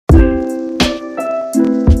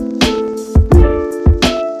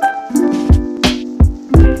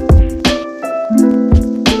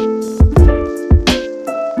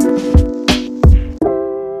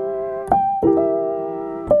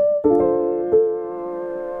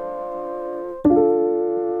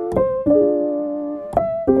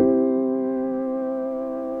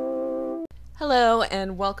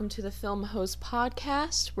and welcome to the Film Host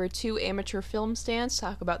Podcast, where two amateur film stans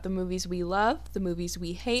talk about the movies we love, the movies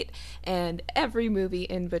we hate, and every movie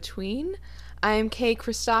in between. I am Kay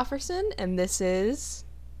Christopherson, and this is...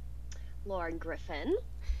 Lauren Griffin.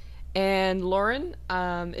 And Lauren,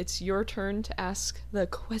 it's your turn to ask the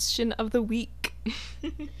question of the week.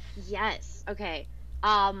 Yes, okay.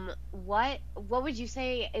 What would you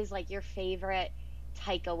say is, like, your favorite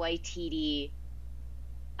Taika Waititi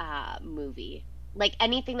movie? Like,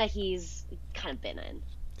 anything that he's kind of been in.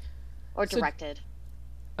 Or directed.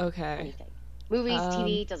 Okay. Anything. Movies,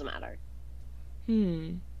 TV, doesn't matter.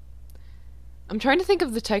 I'm trying to think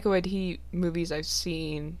of the Taika Waititi movies I've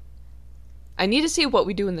seen. I need to see What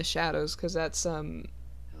We Do in the Shadows, because that's one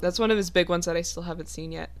of his big ones that I still haven't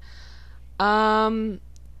seen yet. I'm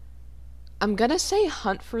gonna say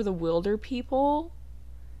Hunt for the Wilder People,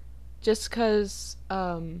 just because,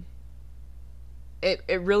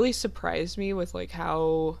 it really surprised me with, like,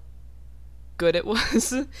 how good it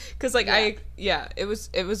was. Because, like, it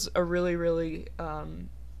was a really, really,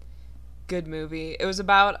 good movie. It was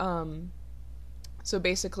about, so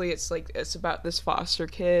basically it's about this foster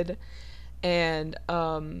kid and,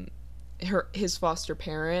 his foster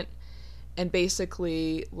parent, and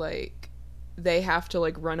basically, like, they have to,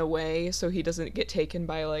 like, run away so he doesn't get taken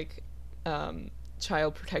by, like,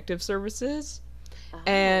 Child Protective Services. Oh.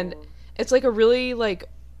 And it's, like, a really,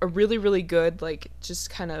 really good, like,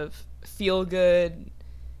 just kind of feel-good,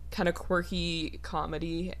 kind of quirky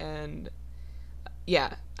comedy, and,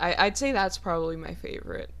 yeah, I'd say that's probably my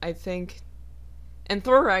favorite. I think, and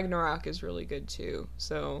Thor Ragnarok is really good, too,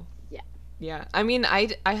 so... Yeah, I mean, I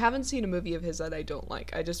haven't seen a movie of his that I don't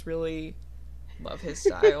like. I just really love his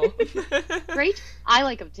style. Great. I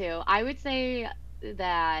like him too. I would say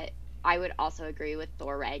that I would also agree with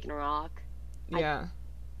Thor Ragnarok. Yeah.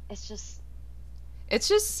 It's just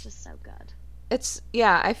so good.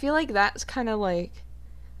 I feel like that's kind of like...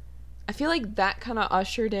 I feel like that kind of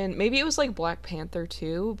ushered in... Maybe it was like Black Panther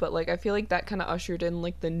too, but like I feel like that kind of ushered in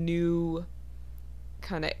like the new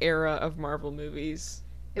kind of era of Marvel movies.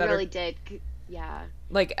 It really did, yeah.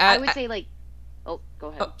 Like, I would say, like... Oh, go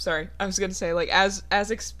ahead. Oh, sorry. I was gonna say, like, as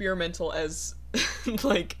experimental as,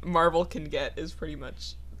 like, Marvel can get is pretty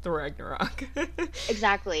much the Ragnarok.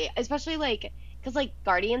 Exactly. Especially, like, because, like,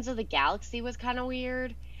 Guardians of the Galaxy was kind of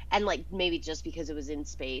weird, and, like, maybe just because it was in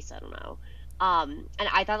space, I don't know. And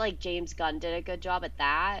I thought, like, James Gunn did a good job at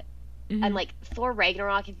that. Mm-hmm. And, like, Thor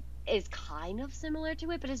Ragnarok is kind of similar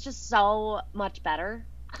to it, but it's just so much better.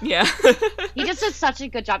 Yeah. He just did such a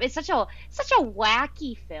good job. It's such a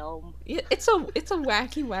wacky film. Yeah, it's a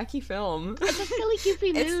wacky film. It's a silly,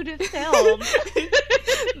 goofy mood film.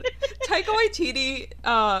 Taika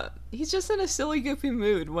Waititi, he's just in a silly, goofy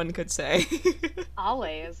mood, one could say.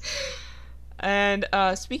 Always. And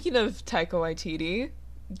speaking of Taika Waititi,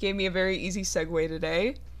 gave me a very easy segue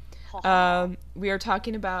today. We are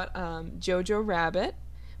talking about Jojo Rabbit,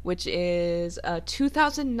 which is a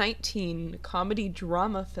 2019 comedy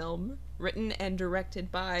drama film written and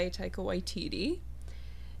directed by Taika Waititi.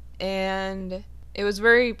 And it was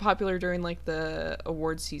very popular during, like, the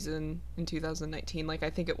awards season in 2019. Like, I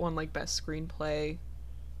think it won, like, Best Screenplay.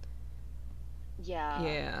 Yeah.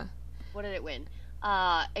 Yeah. What did it win?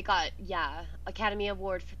 It got, Academy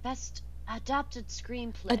Award for Best Adapted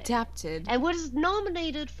Screenplay. Adapted. And was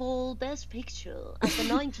nominated for Best Picture at the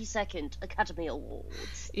 92nd Academy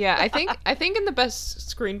Awards. Yeah, I think in the Best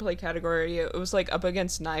Screenplay category, it was, like, up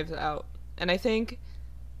against Knives Out. And I think,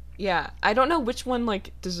 yeah, I don't know which one,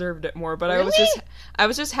 like, deserved it more, but really? I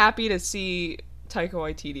was just happy to see Taika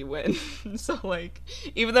Waititi win. So, like,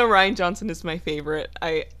 even though Rian Johnson is my favorite,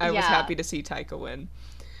 I was happy to see Taika win.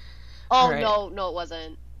 Oh, right. No, it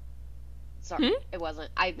wasn't. Sorry, It wasn't.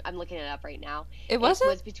 I'm looking it up right now. It wasn't?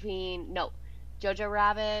 It was between, Jojo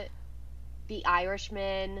Rabbit, The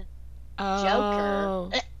Irishman, Joker,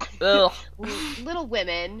 Little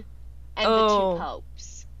Women, and The Two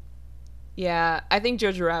Popes. Yeah, I think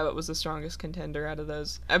Jojo Rabbit was the strongest contender out of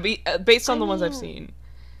those. Based on the ones I've seen.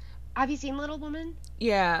 Have you seen Little Women?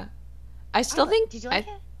 Yeah. I still think... Did you like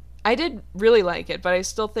it? I did really like it, but I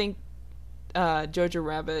still think Jojo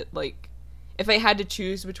Rabbit, like... If I had to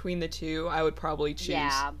choose between the two, I would probably choose...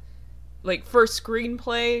 Yeah. Like, for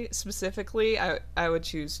screenplay, specifically, I would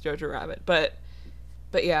choose Jojo Rabbit. But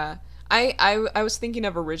yeah. I was thinking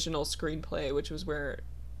of original screenplay, which was where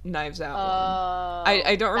Knives Out won.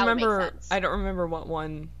 I don't remember... I don't remember what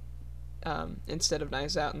won instead of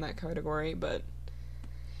Knives Out in that category, but...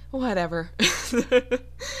 Whatever.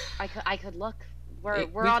 I could look.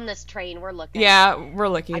 We're on this train. We're looking. Yeah, we're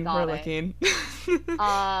looking. We're looking.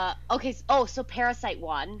 Okay. So Parasite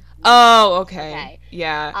won. Oh, okay.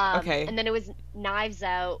 Yeah. Okay. And then it was Knives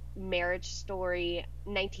Out, Marriage Story,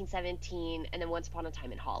 1917, and then Once Upon a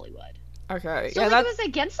Time in Hollywood. Okay. So Yeah, like it that's was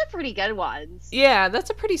against the pretty good ones. yeah, that's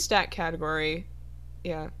a pretty stacked category.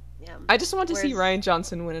 Yeah. Yeah. I just want to see Whereas Ryan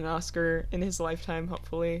Johnson win an Oscar in his lifetime,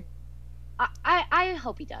 hopefully. I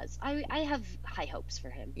hope he does. I have high hopes for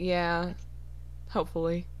him. Yeah,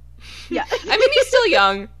 hopefully. Yeah. I mean, he's still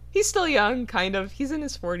young. He's still young, kind of. He's in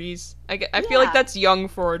his 40s. I feel like Yeah. that's young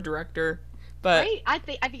for a director, but Right? I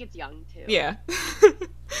think it's young too. yeah.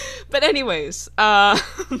 But anyways, Going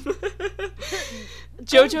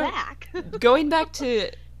Jojo, back. going back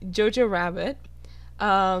to Jojo Rabbit.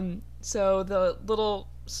 So the little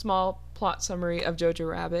small plot summary of Jojo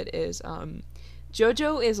Rabbit is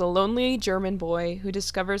Jojo is a lonely German boy who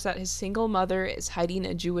discovers that his single mother is hiding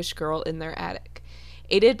a Jewish girl in their attic.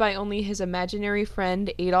 Aided by only his imaginary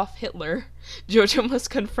friend Adolf Hitler, Jojo must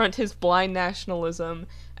confront his blind nationalism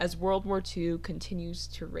as World War II continues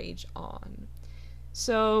to rage on.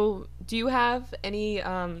 So, do you have any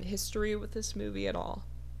history with this movie at all?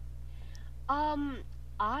 Um,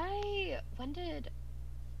 I when did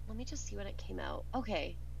let me just see when it came out.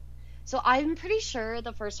 Okay. So I'm pretty sure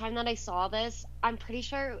the first time that I saw this, I'm pretty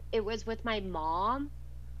sure it was with my mom.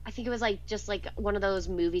 I think it was like just like one of those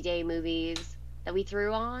movie day movies that we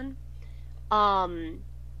threw on. Um,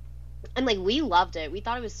 and like we loved it. We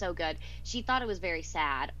thought it was so good. She thought it was very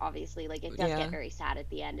sad, obviously. Like it does Yeah. get very sad at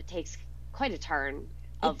the end. It takes quite a turn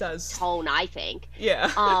It of does. tone, I think.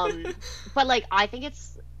 Yeah. But like I think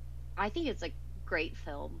it's a great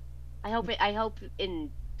film. I hope in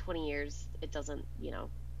 20 years it doesn't,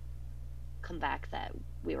 come back that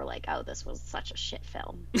we were like, oh, this was such a shit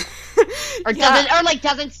film. Or Yeah.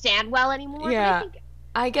 doesn't stand well anymore. But Yeah. I think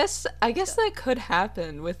I guess that could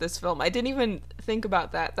happen with this film. I didn't even think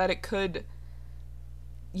about that it could,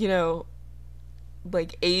 you know,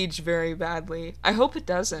 like age very badly. I hope it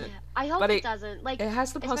doesn't. yeah, I hope But it doesn't. Like it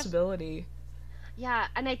has the especially possibility. yeah,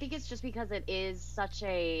 and I think it's just because it is such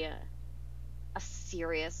a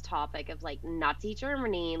serious topic of like Nazi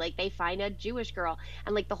Germany. Like they find a Jewish girl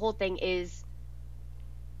and like the whole thing is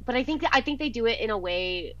but I think they do it in a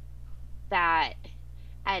way that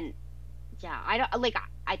and yeah, I don't like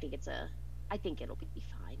I think it'll be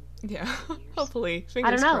fine Yeah. in 20 years. Hopefully. I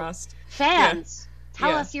Fingers don't know. crossed. Fans,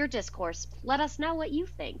 tell Yeah. us your discourse. Let us know what you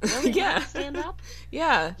think. Will it Yeah. not stand up?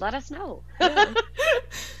 Yeah. Let us know. Yeah.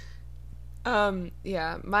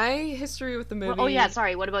 Yeah, my history with the movie. Oh yeah,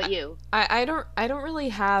 sorry. What about you? I don't really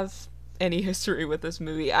have any history with this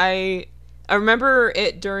movie. I remember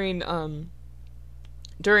it during the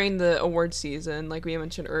award season, like we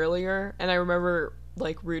mentioned earlier, and I remember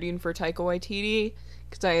like rooting for Taika Waititi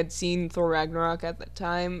because I had seen Thor Ragnarok at that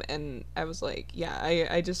time, and I was like, yeah,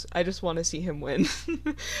 I just want to see him win.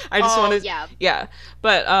 I just Oh want to, yeah. yeah.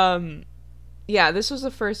 But yeah, this was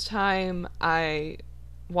the first time I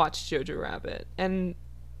watched Jojo Rabbit, and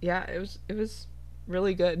yeah, it was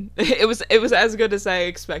really good. It was as good as I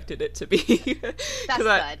expected it to be. That's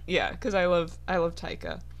good. Because I love Taika.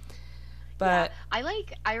 Yeah, But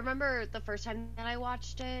I remember the first time that I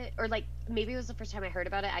watched it, or like maybe it was the first time I heard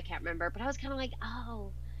about it. I can't remember, but I was kind of like,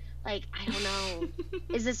 oh, like I don't know,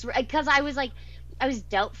 is this because I was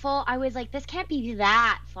doubtful. I was like, this can't be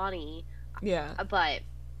that funny, yeah, but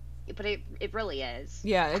it really is.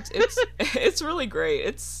 yeah, it's it's really great.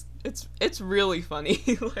 It's really funny.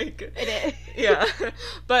 Like It is. yeah,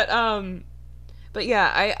 but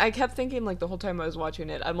yeah, I kept thinking like the whole time I was watching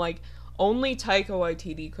it, I'm like, only Taika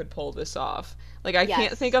Waititi could pull this off. Like I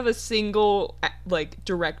can't Yes. think of a single like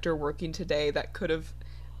director working today that could have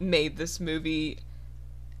made this movie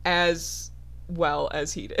as well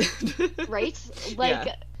as he did. Right? Like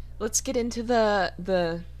Yeah. Let's get into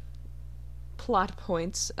the plot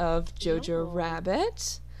points of Jojo no.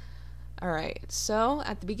 Rabbit. All right. So,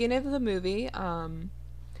 at the beginning of the movie,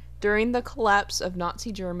 during the collapse of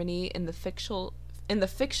Nazi Germany in the fictional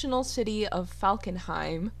city of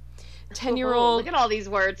Falkenheim, Oh, 10-year-old look at all these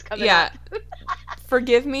words coming yeah, up.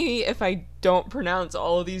 forgive me if I don't pronounce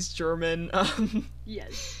all of these German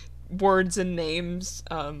Yes. words and names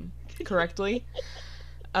correctly.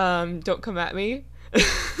 Don't come at me.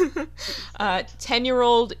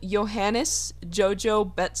 10-year-old Johannes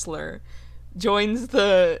Jojo Betzler joins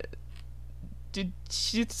the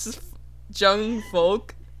Jung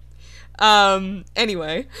Folk.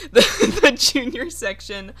 Anyway, the junior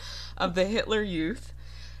section of the Hitler Youth.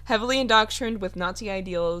 Heavily indoctrinated with Nazi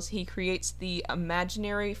ideals, he creates the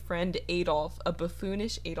imaginary friend Adolf, a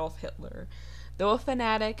buffoonish Adolf Hitler. Though a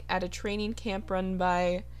fanatic at a training camp run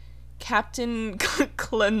by Captain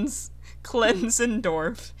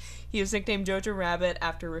Klenzendorf, he is nicknamed Jojo Rabbit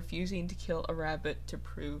after refusing to kill a rabbit to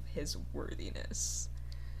prove his worthiness.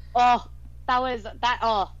 Oh, that was that.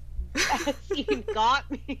 Oh, that scene got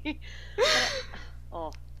me.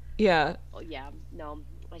 Oh, Yeah. oh yeah. No,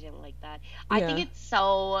 I didn't like that. I think Yeah. it's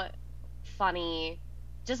so funny,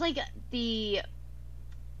 just like the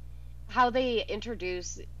how they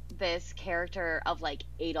introduce this character of like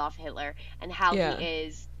Adolf Hitler and how he Yeah.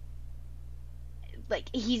 is like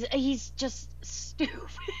he's just stupid.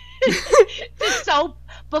 Just so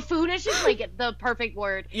buffoonish is like the perfect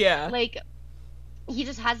word. Yeah. Like he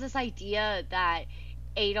just has this idea that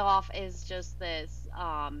Adolf is just this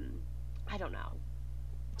I don't know,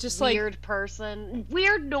 Just like, weird person,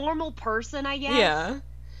 weird normal person, I guess. yeah.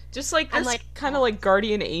 Just like And this like kind of like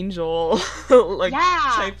guardian angel like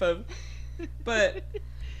yeah. type of, but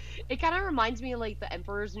It kind of reminds me of like the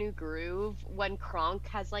Emperor's New Groove when Kronk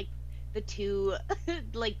has like the two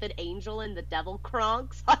like the angel and the devil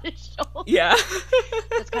Kronks on his shoulder. yeah.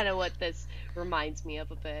 That's kind of what this reminds me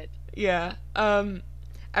of a bit. Yeah.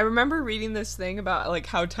 I remember reading this thing about like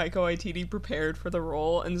how Taika Waititi prepared for the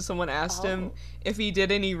role, and someone asked him Oh. if he did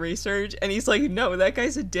any research, and he's like, "No, that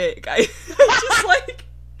guy's a dick." I just like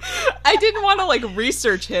I didn't want to like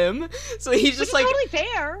research him, so he's Which just is like, totally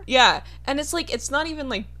fair. yeah, and it's like it's not even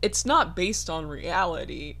like it's not based on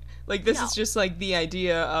reality. Like this No. is just like the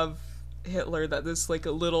idea of Hitler that this like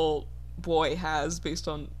a little boy has based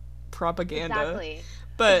on propaganda. Exactly.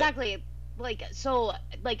 But Exactly. Like so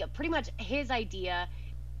like pretty much his idea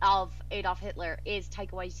of Adolf Hitler is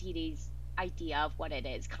Taika Waititi's idea of what it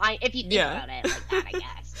is. Kind if you think yeah. about it like that, I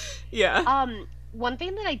guess. Yeah. One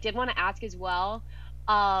thing that I did want to ask as well,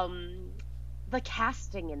 the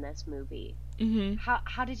casting in this movie. Mhm.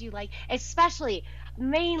 How did you like, especially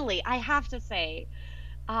mainly I have to say,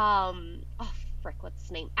 oh frick, what's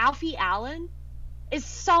his name? Alfie Allen is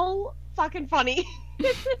so fucking funny.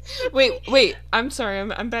 Wait, I'm sorry,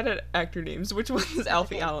 I'm bad at actor names. Which one is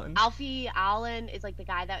Alfie Okay. Allen? Alfie Allen is like the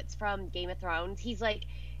guy that's from Game of Thrones. He's like,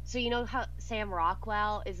 so you know how Sam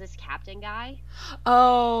Rockwell is this captain guy,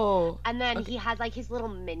 Oh, and then okay. he has like his little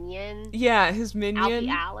minion, Yeah, his Alfie minion.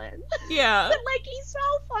 Allen. Yeah. Like he's so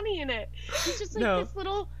funny in it. He's just like No. this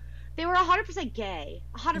little. They were 100% gay.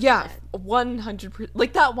 100%. Yeah, 100%.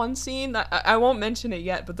 Like that one scene that I won't mention it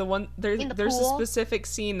yet, but the one In the there's a pool? specific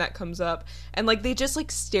scene that comes up, and like they just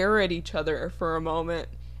like stare at each other for a moment,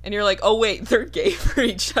 and you're like, oh wait, they're gay for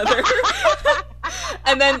each other.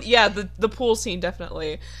 And then yeah, the pool scene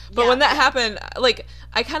definitely. But Yeah. when that happened, like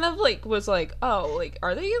I kind of like was like, oh, like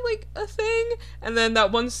are they like a thing? And then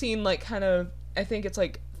that one scene like kind of, I think it's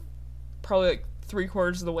like probably like 3/4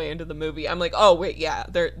 of the way into the movie, I'm like, oh wait, yeah,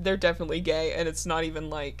 they're definitely gay, and it's not even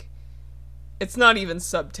like, it's not even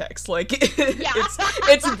subtext, like Yeah.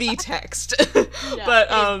 it's the text. Yeah, But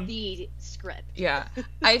it's the script. yeah,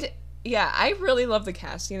 I really love the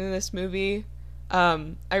casting in this movie.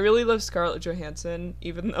 I really love Scarlett Johansson,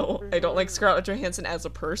 even though I don't like Mhm. Scarlett Johansson as a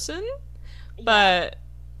person, Yeah. but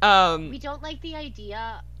We don't like the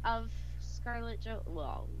idea of Scarlett Jo.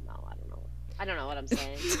 Well, no, I don't know. I don't know what I'm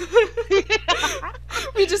saying.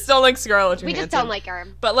 we just don't like Scarlett Johansson. We just don't like her.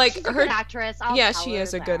 But like She's a her good actress. I'll yeah, tell she her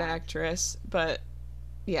is a good that. actress, but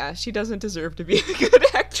yeah, she doesn't deserve to be a good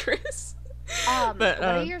actress. But What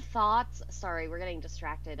are your thoughts? Sorry, we're getting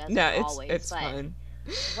distracted as no, always. it's but fine.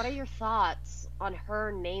 what are your thoughts on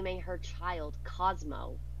her naming her child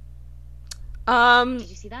Cosmo? Did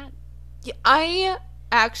you see that? Yeah, I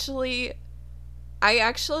actually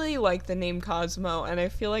like the name Cosmo, and I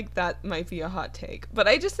feel like that might be a hot take, but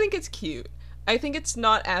I just think it's cute. I think it's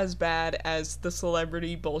not as bad as the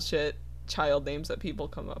celebrity bullshit child names that people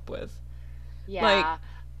come up with. Yeah. Like,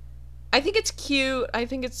 I think it's cute. I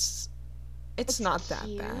think it's not that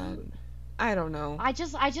cute. bad. I don't know. I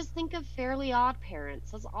just think of Fairly Odd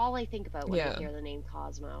Parents. That's all I think about when Yeah. I hear the name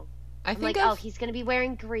Cosmo. I I'm think like, of oh, he's gonna be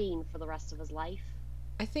wearing green for the rest of his life.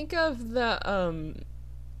 I think of the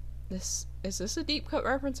this is this a deep cut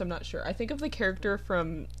reference? I'm not sure. I think of the character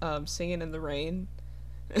from Singing in the Rain.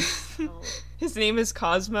 Oh. His name is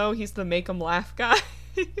Cosmo. He's the make 'em laugh guy.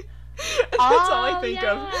 That's all I think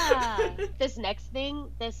of. This next thing,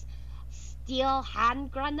 this steel hand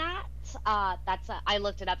grenade. I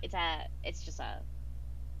looked it up. It's just a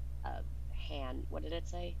hand. What did it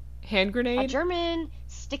say? Hand A grenade? German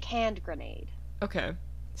stick hand grenade. Okay.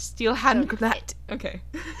 Steel hand So- grenade. Okay.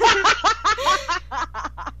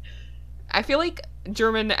 I feel like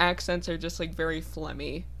German accents are just like very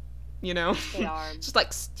phlegmy, you know? They are. Just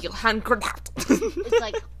like steel hand grenade. It's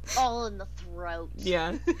like all in the throat.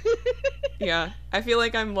 Yeah. Yeah. I feel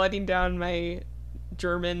like I'm letting down my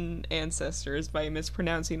German ancestors by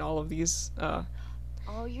mispronouncing all of these Oh,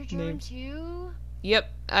 you're German Names. too?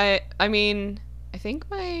 Yep. I mean, I think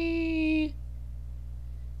they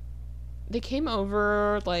came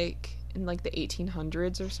over like in like the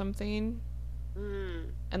 1800s or something. Mm.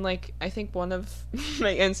 And like I think one of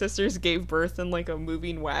my ancestors gave birth in like a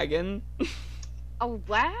moving wagon. Oh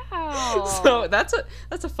wow! So that's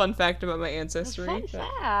a fun fact about my ancestry. Fun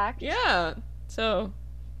fact. Yeah. So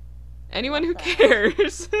anyone who that.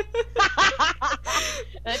 cares.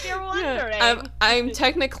 If you're wondering. Yeah, I'm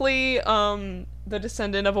technically the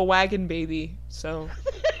descendant of a wagon baby. So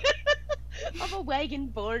Of a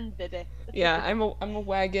wagon-born baby. yeah, I'm a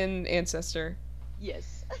wagon ancestor.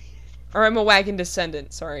 Yes. Or I'm a wagon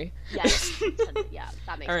descendant, sorry. Yes. Yeah,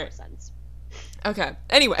 that makes more sense. Okay.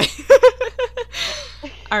 Anyway.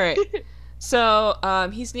 All right. So,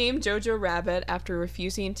 he's named Jojo Rabbit after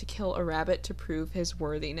refusing to kill a rabbit to prove his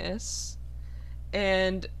worthiness.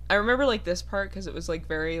 And I remember, like, this part because it was, like,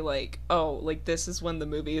 very, like, oh, like, this is when the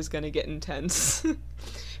movie is gonna get intense.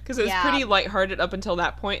 Because it was pretty lighthearted up until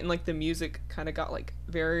that point, and, like, the music kind of got, like,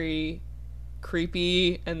 very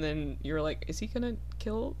creepy, and then you were like, is he gonna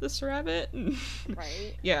kill this rabbit?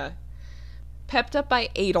 Right. Yeah. Pepped up by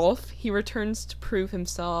Adolf, he returns to prove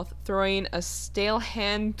himself, throwing a stale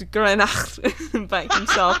hand grenade by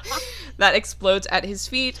himself that explodes at his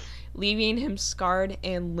feet, leaving him scarred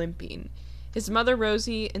and limping. His mother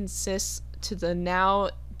Rosie insists to the now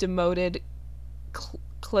demoted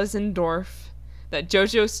Klesendorf that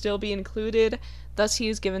Jojo still be included. Thus, he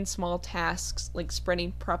is given small tasks like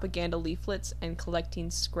spreading propaganda leaflets and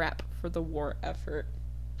collecting scrap for the war effort.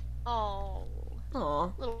 Oh.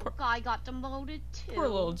 Aw. Little guy got demoted too. Poor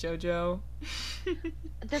little Jojo.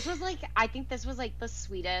 This was like, I think this was like the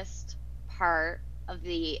sweetest part of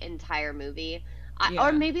the entire movie.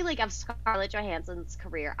 Or maybe like of Scarlett Johansson's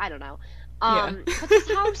career. I don't know. But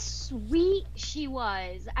just how sweet she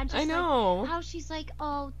was, and just I know. like, how she's like,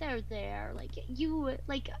 oh, they're there, like you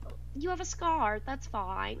have a scar, that's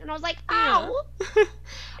fine. And I was like, ow. Yeah.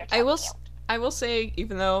 I will say,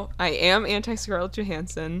 even though I am anti Scarlett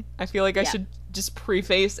Johansson, I feel like I should just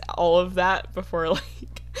preface all of that before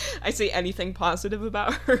like I say anything positive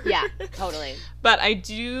about her. Yeah, totally. But I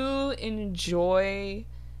do enjoy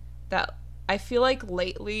that. I feel like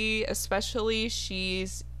lately, especially,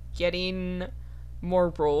 she's getting more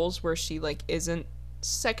roles where she like isn't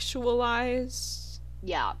sexualized.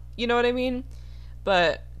 Yeah. You know what I mean?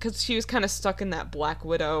 But because she was kind of stuck in that Black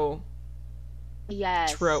Widow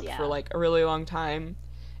trope for like a really long time.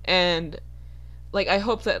 And like I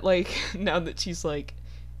hope that like now that she's like,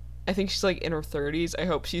 I think she's like in her 30s, I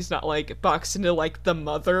hope she's not like boxed into like the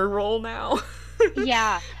mother role now.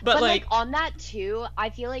 Yeah. But like on that too, I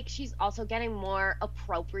feel like she's also getting more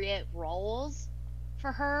appropriate roles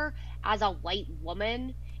for her as a white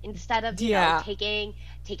woman instead of you know taking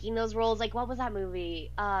those roles. Like, what was that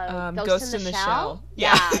movie? Ghost in the Shell.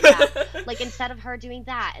 Yeah. Like, instead of her doing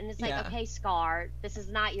that, and it's like, okay, Scar, this is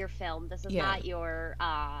not your film. This is not your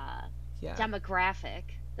demographic.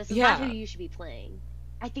 This is not who you should be playing.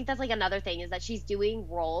 I think that's like another thing is that she's doing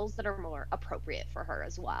roles that are more appropriate for her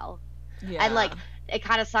as well. Yeah. And like it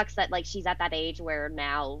kind of sucks that like she's at that age where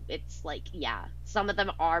now it's like some of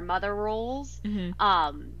them are mother roles,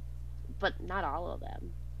 but not all of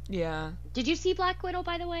them. Yeah. Did you see Black Widow,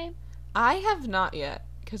 by the way? I have not yet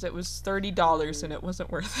because it was $30 and it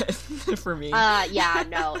wasn't worth it for me. Yeah,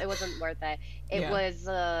 no, it wasn't worth it. It was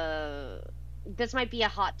this might be a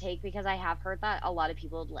hot take because I have heard that a lot of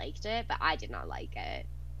people liked it, but I did not like it.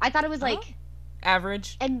 I thought it was like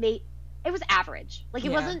average. And it was average. Like,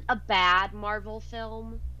 it wasn't a bad Marvel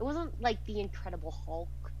film. It wasn't, like, The Incredible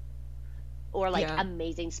Hulk or, like,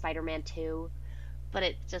 Amazing Spider-Man 2. But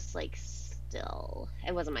it just, like, still...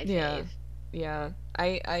 It wasn't my fave. Yeah.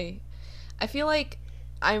 I feel like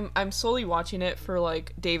I'm solely watching it for,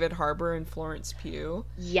 like, David Harbour and Florence Pugh.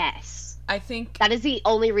 Yes. I think... That is the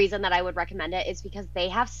only reason that I would recommend it, is because they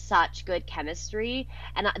have such good chemistry.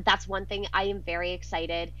 And that's one thing I am very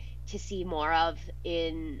excited to see more of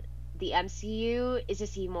in... the MCU is to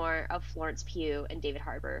see more of Florence Pugh and David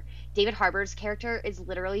Harbour. David Harbour's character is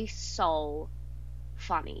literally so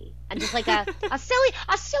funny and just like a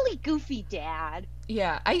silly goofy dad.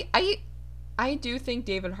 Yeah, I do think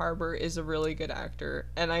David Harbour is a really good actor,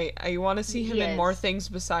 and I want to see him in more things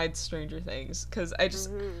besides Stranger Things because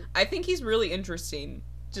I think he's really interesting.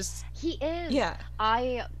 He is. Yeah.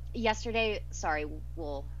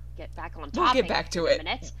 We'll get back on topic. We'll get back to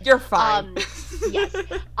it. You're fine. Yes.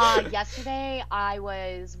 Yesterday I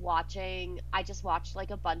just watched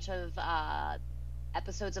like a bunch of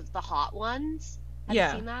episodes of The Hot Ones. Have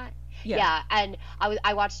you seen that? Yeah. And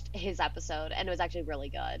I watched his episode and it was actually really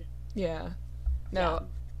good. Yeah. No.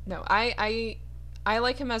 I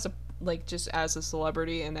like him as just as a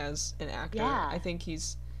celebrity and as an actor. Yeah. I think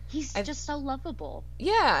he's just so lovable.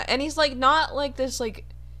 Yeah, and he's like not like this like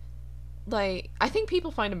like, I think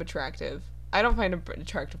people find him attractive. I don't find him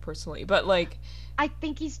attractive personally, but, like... I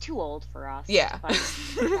think he's too old for us. Yeah. To find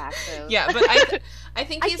attractive. Yeah, but I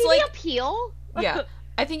think he's, I see like... the appeal. Yeah.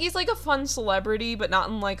 I think he's, like, a fun celebrity, but not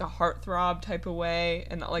in, like, a heartthrob type of way,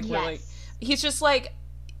 and not, like, Yes. we're, like... He's just, like...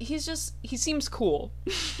 He seems cool.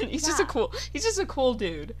 He's just a cool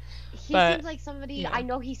dude. He But, seems like somebody, yeah. I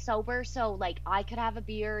know he's sober, so, like, I could have a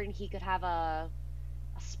beer and he could have a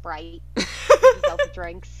Sprite. He could go for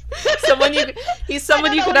drinks. He's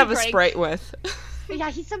someone you could have a drinks. Sprite with. Yeah,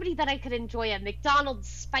 he's somebody that I could enjoy a McDonald's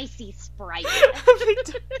spicy Sprite.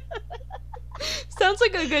 Sounds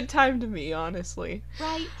like a good time to me, honestly.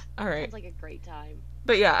 Right? All right. Sounds like a great time.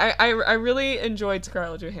 But yeah, I really enjoyed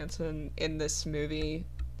Scarlett Johansson in this movie.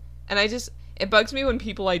 And it bugs me when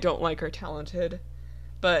people I don't like are talented.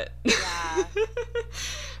 But... Yeah.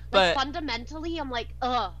 but fundamentally, I'm like,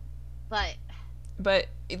 ugh. But,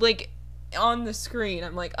 like, on the screen,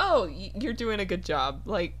 I'm like, oh, you're doing a good job.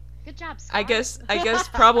 Like... Good job, Scott. I guess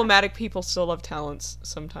problematic people still have talents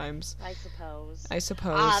sometimes. I suppose. I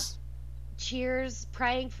Cheers,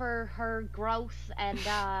 praying for her growth and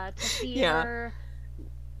to see Yeah. her,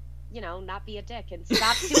 not be a dick and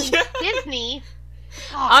stop suing Disney.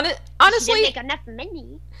 Honestly, she didn't make enough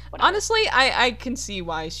money. Whatever. honestly, I can see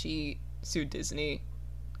why she sued Disney,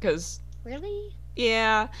 because Really?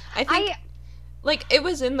 yeah, I think like it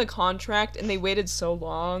was in the contract and they waited so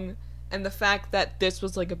long, and the fact that this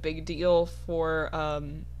was like a big deal for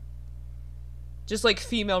just like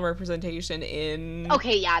female representation in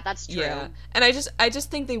Okay, yeah, that's true. Yeah. And I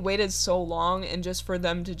just think they waited so long, and just for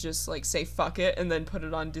them to just like say fuck it and then put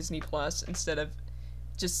it on Disney Plus instead of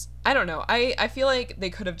just I don't know. I feel like they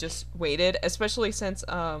could have just waited, especially since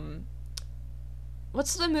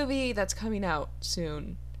what's the movie that's coming out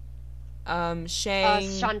soon?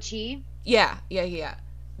 Shang-Chi? Yeah.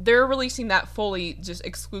 They're releasing that fully just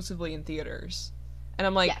exclusively in theaters. And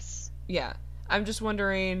I'm like, yes. Yeah. I'm just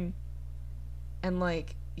wondering, and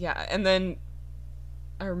like, yeah, and then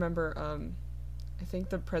I remember I think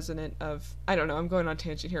the president of, I don't know, I'm going on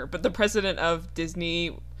tangent here, but the president of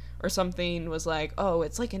Disney or something was like, oh,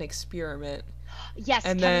 it's like an experiment. Yes,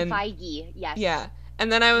 and Kevin then, Feige, yes. Yeah,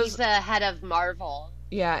 and then He's the head of Marvel.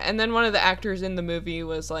 Yeah, and then one of the actors in the movie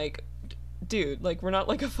was like, dude, like, we're not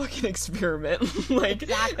like a fucking experiment. Like,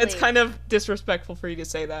 exactly. It's kind of disrespectful for you to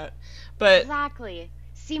say that. But exactly.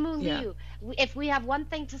 Simu Liu. If we have one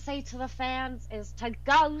thing to say to the fans is to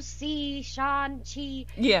go see Shang-Chi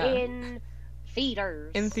in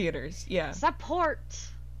theaters. In theaters, yeah. Support.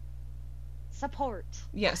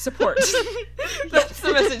 Yeah, support. That's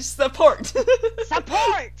the message. Support.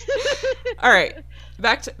 Support. All right,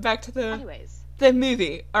 back to the. Anyways. The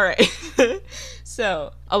movie. All right.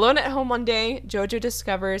 So, alone at home one day, Jojo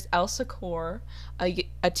discovers Elsa Kor, a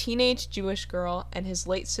teenage Jewish girl, and his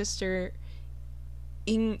late sister,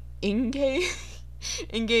 Inga's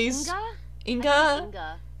We'll go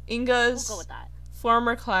with that.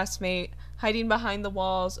 Former classmate, hiding behind the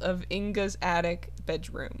walls of Inga's attic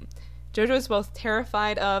bedroom. Jojo is both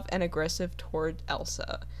terrified of and aggressive toward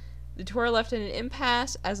Elsa. The two are left in an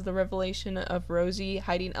impasse as the revelation of Rosie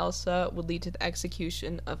hiding Elsa would lead to the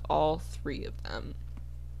execution of all three of them.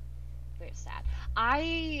 Very sad.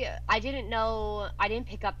 I didn't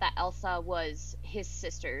pick up that Elsa was his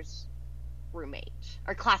sister's roommate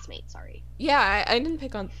or classmate, sorry. Yeah, I didn't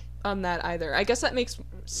pick on that either. I guess that makes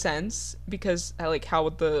sense because like how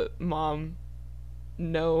would the mom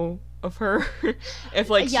know of her if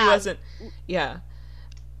like she wasn't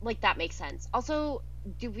like that makes sense. Also,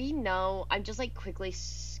 do we know, I'm just like quickly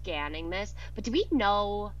scanning this, but do we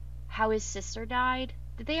know how his sister died?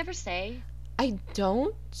 Did they ever say? I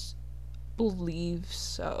don't believe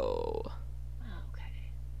so. Oh, okay.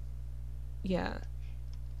 Yeah.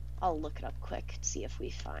 I'll look it up quick to see if we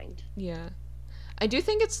find. Yeah. I do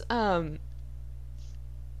think it's I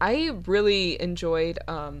really enjoyed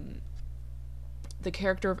the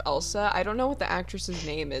character of Elsa. I don't know what the actress's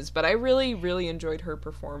name is, but I really, really enjoyed her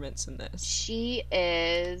performance in this. She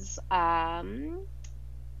is Thomasin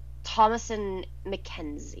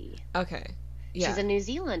McKenzie. Okay. Yeah. She's a New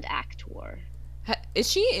Zealand actor. Is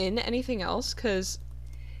she in anything else? 'Cause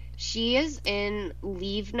she is in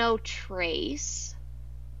Leave No Trace.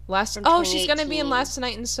 She's gonna be in Last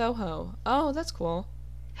Night in Soho. Oh, that's cool.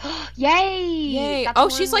 Yay!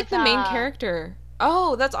 That's she's like the main character.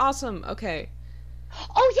 Oh, that's awesome. Okay.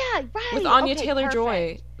 Oh yeah, right. With Anya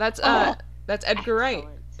Taylor-Joy. That's Edgar Wright.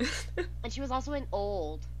 And she was also in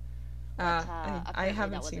Old. But, I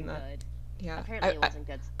haven't seen that. Good. Yeah. Apparently it wasn't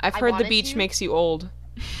good. I've heard The Beach makes you old.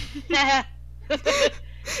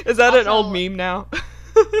 Is that also, an old meme now?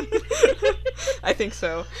 I think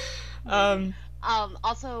so.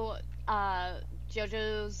 Also,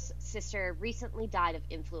 Jojo's sister recently died of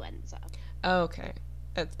influenza. Oh, okay.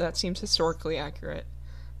 That seems historically accurate.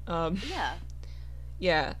 Yeah.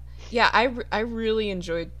 Yeah. Yeah, I really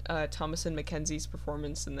enjoyed Thomasin McKenzie's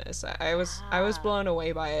performance in this. I was Yeah. blown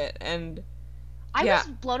away by it, and I yeah, was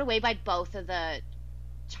blown away by both of the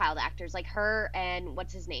child actors, like her and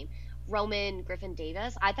what's his name? Roman Griffin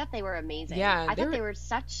Davis. I thought they were amazing. yeah, I thought they were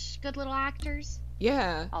such good little actors.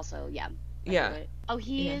 yeah, Also, yeah, I yeah, knew it. Oh,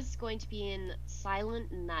 he yeah, is going to be in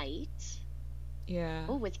Silent Night. yeah.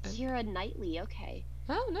 Oh, with Keira Knightley. Okay.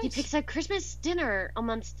 Oh, He nice. picks a Christmas dinner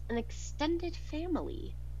amongst an extended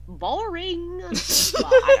family. Boring. Well,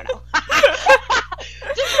 I don't know.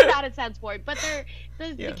 Just for that, it sounds boring. But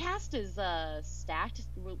the Yeah. cast is stacked.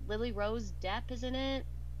 Lily Rose Depp is in it.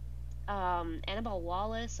 Annabelle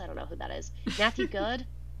Wallace. I don't know who that is. Matthew Good.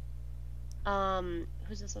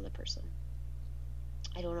 Who's this other person?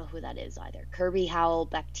 I don't know who that is either. Kirby Howell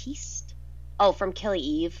Baptiste. Oh, from Killy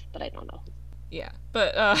Eve, but I don't know. Yeah.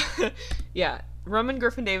 But yeah, Roman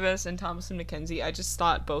Griffin Davis and Thomasin McKenzie, I just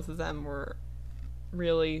thought both of them were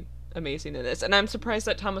really amazing in this. And I'm surprised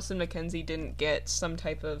that Thomasin McKenzie didn't get some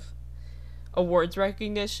type of awards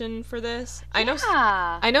recognition for this.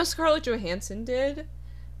 Yeah. I know Scarlett Johansson did,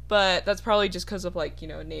 but that's probably just because of, like,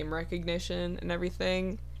 name recognition and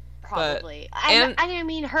everything. Probably. And I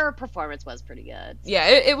mean, her performance was pretty good. yeah,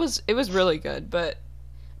 it was really good, but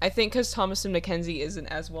I think because Thomasin McKenzie isn't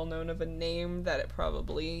as well known of a name that it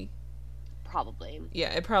probably,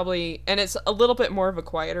 and it's a little bit more of a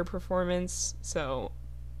quieter performance, so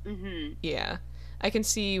yeah, I can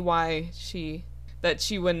see why she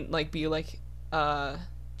wouldn't, like, be like a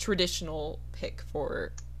traditional pick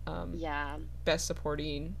for Yeah. best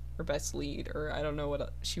supporting or best lead, or I don't know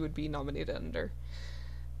what she would be nominated under.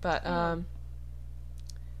 But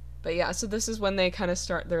but yeah, so this is when they kind of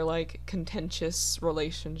start their, like, contentious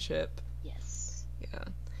relationship. Yes. Yeah.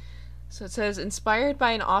 So it says, inspired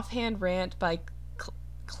by an offhand rant by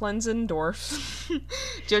Klenzendorf,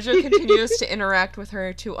 Jojo continues to interact with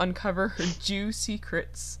her to uncover her Jew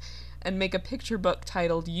secrets and make a picture book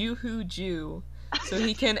titled Yoo-Hoo Jew, so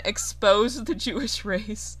he can expose the Jewish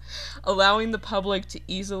race, allowing the public to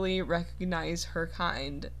easily recognize her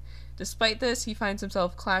kind. Despite this, he finds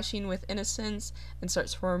himself clashing with Innocence and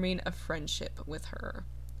starts forming a friendship with her.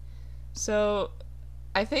 So,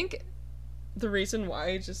 I think the reason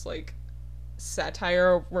why just, like,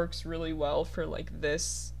 satire works really well for, like,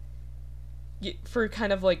 this, for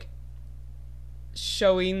kind of, like,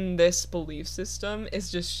 showing this belief system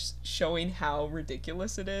is just showing how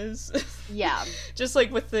ridiculous it is. Yeah. Just,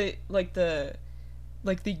 like, with the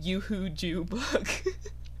Yoo-Hoo Jew book.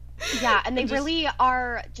 Yeah, and they really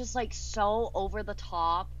are just, like, so over the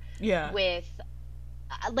top. Yeah. With,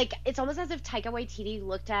 like, it's almost as if Taika Waititi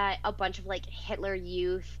looked at a bunch of, like, Hitler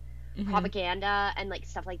Youth propaganda and, like,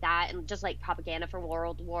 stuff like that, and just, like, propaganda for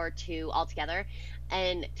World War II altogether,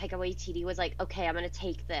 and Taika Waititi was like, okay, I'm gonna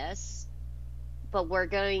take this, but we're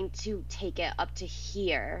going to take it up to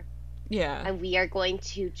here. Yeah. And we are going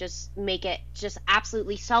to just make it just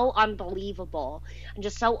absolutely so unbelievable and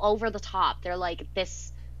just so over the top. They're like,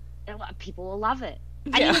 this, people will love it.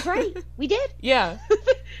 And he was right. We did. Yeah.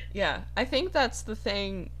 Yeah. I think that's the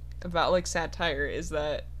thing about, like, satire, is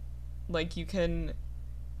that, like, you can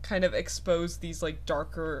kind of expose these, like,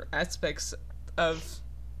 darker aspects of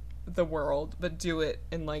the world, but do it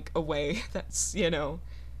in, like, a way that's,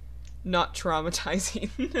 not traumatizing.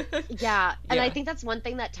 Yeah, and I think that's one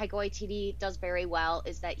thing that Taika Waititi does very well,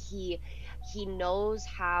 is that he knows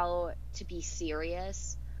how to be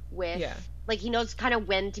serious with, like, he knows kind of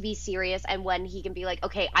when to be serious and when he can be like,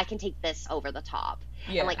 okay, I can take this over the top,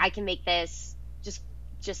 and, like, I can make this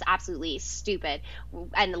just absolutely stupid,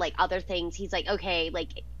 and, like, other things he's like, okay,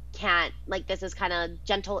 like, can't, like, this is kind of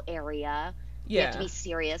gentle area, you have to be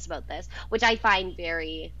serious about this, which I find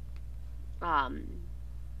very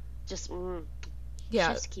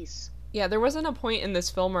chef's kiss. Yeah, there wasn't a point in this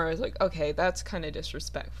film where I was like, okay, that's kind of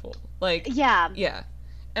disrespectful. Like, yeah.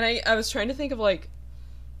 And I was trying to think of, like,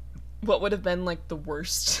 what would have been, like, the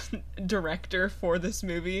worst director for this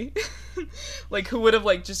movie. Like, who would have,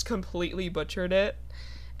 like, just completely butchered it.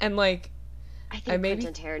 And, like, I think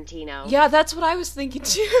Quentin Tarantino. Yeah, that's what I was thinking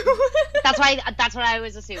too. That's what I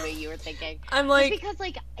was assuming you were thinking. I'm like, just because,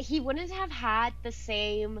 like, he wouldn't have had the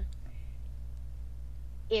same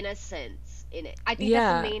innocence in it. I think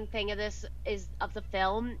that's the main thing of the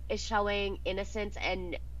film is showing innocence,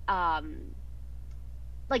 and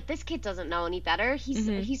like, this kid doesn't know any better.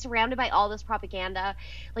 He's surrounded by all this propaganda.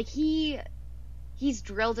 Like, he's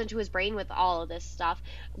drilled into his brain with all of this stuff,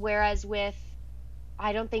 whereas with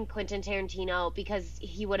I don't think Quentin Tarantino, because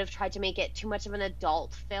he would have tried to make it too much of an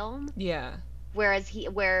adult film, Yeah. whereas he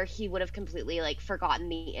would have completely like forgotten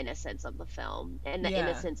the innocence of the film and the Yeah.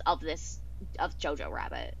 innocence of Jojo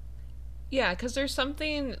Rabbit. Yeah, because there's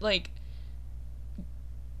something, like,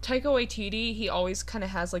 Taika Waititi, he always kind of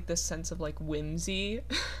has, like, this sense of, like, whimsy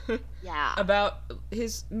Yeah. about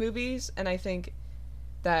his movies, and I think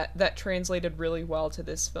that translated really well to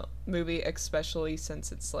this movie, especially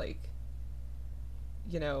since it's, like,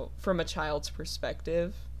 you know, from a child's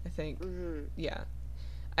perspective, I think. Hmm. Yeah.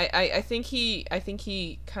 I think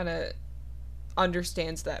he kind of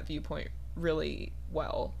understands that viewpoint really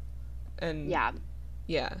well. And Yeah.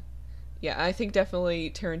 yeah. Yeah, I think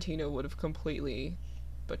definitely Tarantino would have completely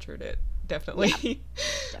butchered it. Definitely. Yeah.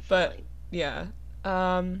 But Definitely.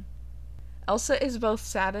 yeah. Elsa is both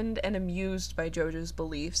saddened and amused by Jojo's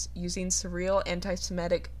beliefs, using surreal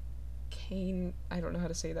anti-Semitic I don't know how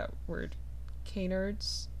to say that word.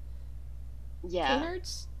 Canards? Yeah.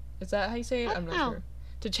 Canards? Is that how you say it? I I'm don't not know. sure.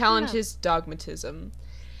 To challenge know. his dogmatism.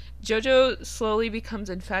 Jojo slowly becomes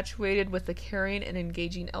infatuated with the caring and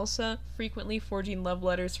engaging Elsa, frequently forging love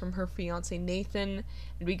letters from her fiancé Nathan,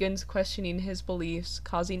 and begins questioning his beliefs,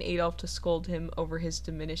 causing Adolf to scold him over his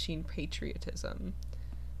diminishing patriotism.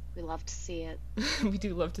 We love to see it. We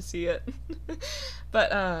do love to see it.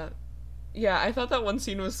 But, yeah, I thought that one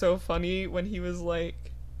scene was so funny when he was like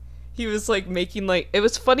making, like, it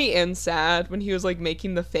was funny and sad when he was, like,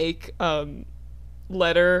 making the fake,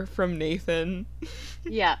 letter from Nathan.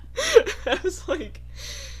 Yeah. I was like,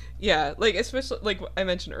 yeah, like, especially, like I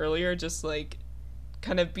mentioned earlier, just, like,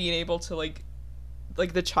 kind of being able to, like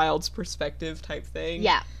the child's perspective type thing.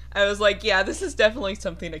 Yeah. I was like, yeah, this is definitely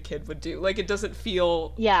something a kid would do. Like, it doesn't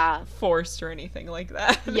feel Yeah. forced or anything like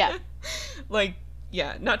that. Yeah. Like,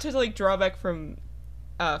 yeah, not to, like, draw back from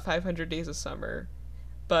 500 Days of Summer,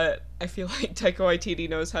 but I feel like Taika Waititi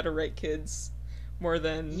knows how to write kids more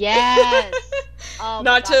than... Yes. Oh my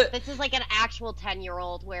Not gosh. to... This is like an actual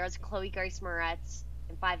 10-year-old, whereas Chloe Grace Moretz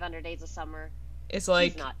in 500 Days of Summer, It's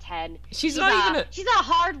like... she's not 10. She's not even a... She's a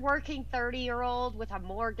hard-working 30-year-old with a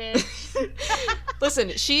mortgage.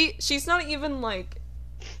 Listen, she's not even, like...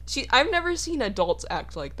 I've never seen adults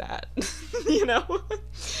act like that. You know?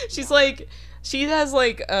 She's like... She has,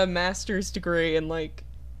 like, a master's degree in, like,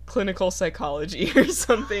 clinical psychology or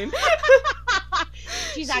something.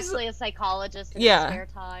 She's actually a psychologist in Yeah. her spare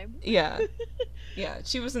time. Yeah. Yeah,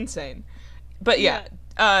 she was insane. But yeah,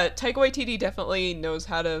 Taika Waititi definitely knows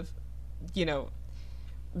how to, you know,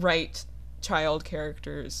 write child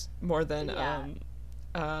characters more than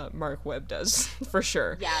Mark Webb does, for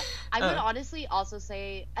sure. Yeah, I would honestly also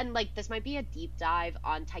say, and like this might be a deep dive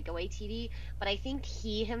on Taika Waititi, but I think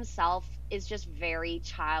he himself is just very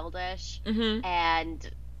childish Mm-hmm.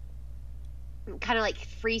 and kind of like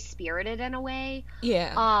free-spirited in a way.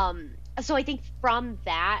 Yeah. So I think from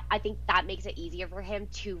that, I think that makes it easier for him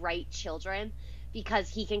to write children, because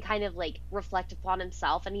he can kind of like reflect upon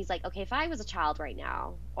himself, and he's like, okay, if I was a child right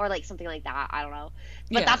now, or like something like that, I don't know.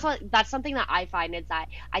 But Yeah. that's something that I find, is that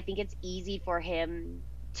I think it's easy for him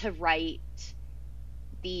to write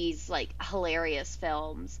these like hilarious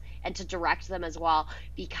films and to direct them as well,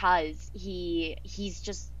 because he's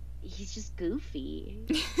just goofy,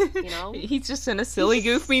 you know? He's just in a silly,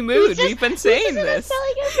 goofy mood. We've been saying this.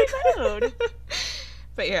 Silly, goofy mood.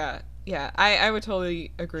 But yeah, I would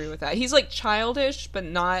totally agree with that. He's like childish, but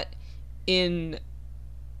not in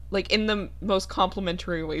the most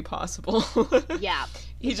complimentary way possible. Yeah,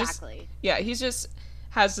 he exactly. he just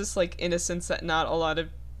has this like innocence that not a lot of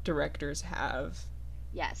directors have.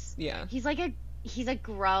 Yes. Yeah. He's a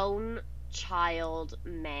grown child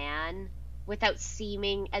man without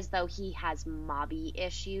seeming as though he has mobby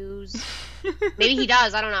issues. Maybe he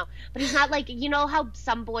does, I don't know. But he's not like, you know how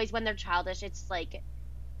some boys, when they're childish, it's like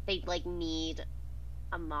they like need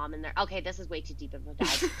a mom in there. Okay, this is way too deep of a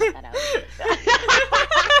dive. Cut that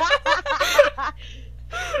out.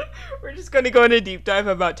 We're just going to go into a deep dive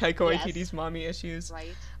about Taika Yes. Waititi's mommy issues.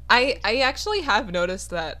 Right. I actually have noticed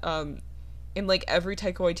that in like every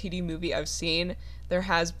Taika Waititi movie I've seen, there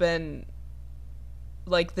has been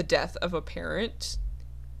like the death of a parent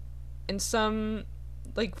in some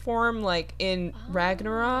like form. Like in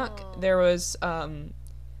Ragnarok, there was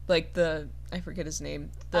like I forget his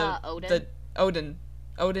name.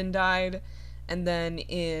 Odin died, and then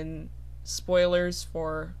in spoilers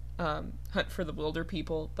for Hunt for the Wilder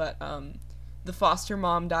People, but the foster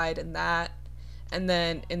mom died in that, and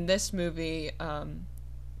then in this movie,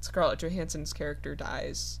 Scarlett Johansson's character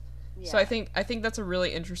dies. Yeah. So I think that's a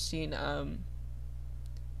really interesting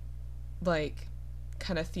like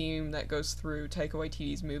kind of theme that goes through Taika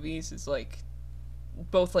Waititi's movies, is like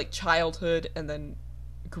both like childhood and then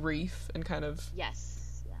grief and kind of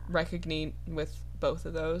Yes. Yeah. reckoning with both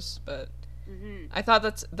of those, but Mm-hmm. I thought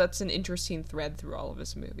that's an interesting thread through all of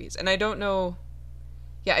his movies. And I don't know,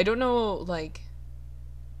 like,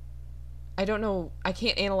 I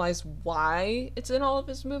can't analyze why it's in all of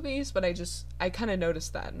his movies, but I kind of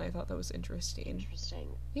noticed that, and I thought that was interesting.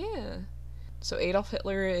 Interesting. Yeah. So Adolf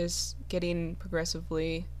Hitler is getting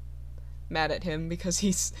progressively mad at him because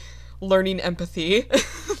he's learning empathy.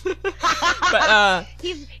 But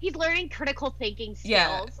he's learning critical thinking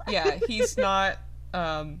yeah, skills. yeah, he's not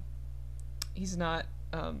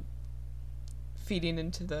feeding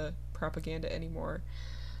into the propaganda anymore.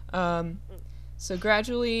 So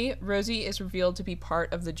gradually, Rosie is revealed to be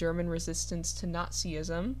part of the German resistance to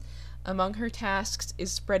Nazism. Among her tasks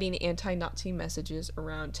is spreading anti-Nazi messages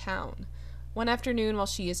around town. One afternoon, while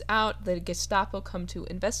she is out, the Gestapo come to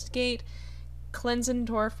investigate.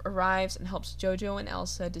 Klenzendorf arrives and helps Jojo and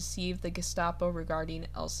Elsa deceive the Gestapo regarding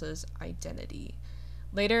Elsa's identity.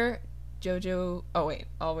 Later, Jojo... Oh, wait.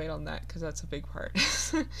 I'll wait on that, because that's a big part.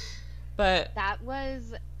 But... That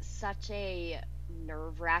was such a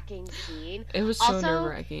nerve-wracking scene. It was so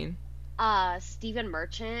nerve-wracking. Stephen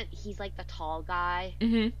Merchant, he's like the tall guy,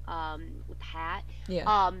 Mm-hmm. with the hat.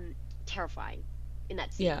 Yeah. Terrifying in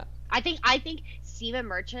that scene. Yeah. I think Stephen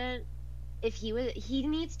Merchant, if he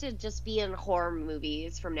needs to just be in horror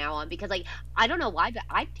movies from now on, because like I don't know why, but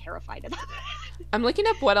I'm terrified of that. I'm looking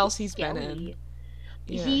up what else he's been in.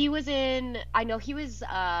 Yeah. He was in. I know he was.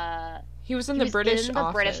 He was in the British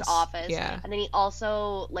Office. Yeah. And then he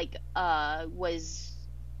also like was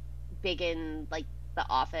big in like The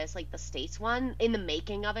Office, like the States one, in the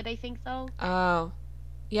making of it, I think though. Oh.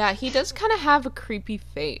 Yeah, he does kind of have a creepy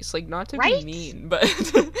face. Like, not to be mean, but...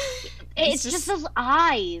 it's just those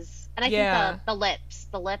eyes. And I think the lips.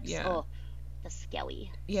 Yeah. Oh, the skelly.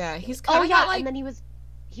 Yeah, he's kind of got, like... and then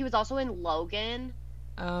he was also in Logan.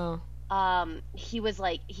 Oh. He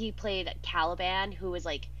played Caliban, who was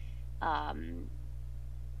like,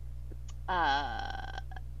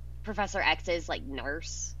 Professor X's, like,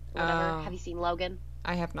 nurse, or whatever. Oh. Have you seen Logan?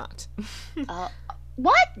 I have not.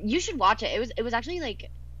 What? You should watch it. It was actually, like,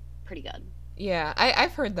 pretty good. Yeah,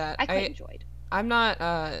 I've heard that. I quite enjoyed. I'm not,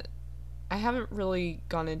 I haven't really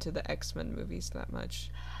gone into the X-Men movies that much.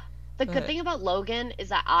 The good thing about Logan is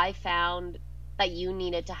that I found that you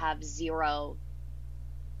needed to have zero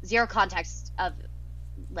context of,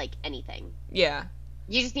 like, anything. Yeah.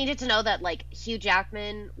 You just needed to know that, like, Hugh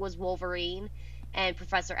Jackman was Wolverine and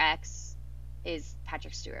Professor X is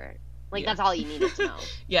Patrick Stewart. Like, that's all you needed to know.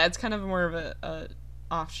 Yeah, it's kind of more of a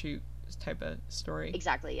offshoot type of story.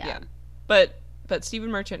 Exactly, yeah. But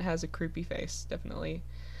Stephen Merchant has a creepy face, definitely.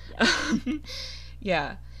 Yeah.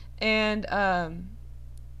 Yeah. And,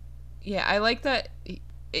 yeah, I like that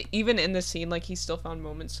even in this scene, like, he still found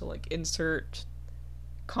moments to, like, insert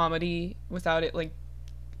comedy without it, like,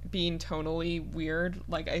 being tonally weird.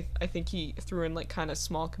 Like, I think he threw in, like, kind of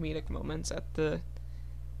small comedic moments at the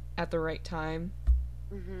right time.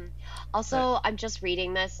 Mm-hmm. Also, I'm just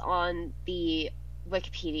reading this on the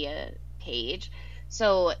Wikipedia page.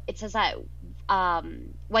 So it says that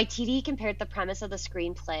Waititi compared the premise of the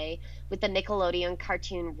screenplay with the Nickelodeon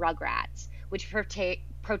cartoon Rugrats, which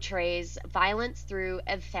portrays violence through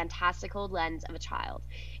a fantastical lens of a child.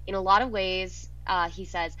 In a lot of ways, he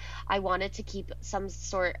says, I wanted to keep some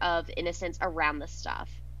sort of innocence around this stuff.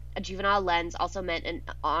 A juvenile lens also meant an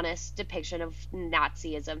honest depiction of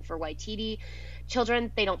Nazism for Waititi.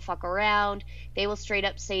 Children, they don't fuck around. They will straight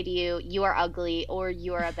up say to you, you are ugly, or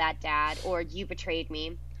you are a bad dad, or you betrayed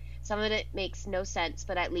me. Some of it makes no sense,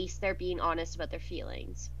 but at least they're being honest about their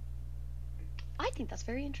feelings. I think that's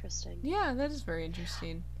very interesting. Yeah, that is very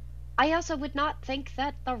interesting. I also would not think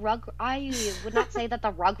that I would not say that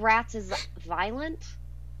the Rugrats is violent.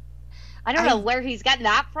 I don't know where he's getting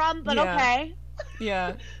that from, but okay.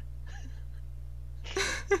 Yeah.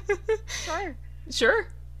 Sure.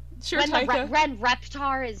 When Taika.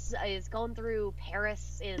 Reptar is going through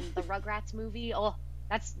Paris in the Rugrats movie, oh,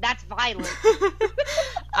 that's violent.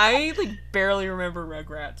 I like barely remember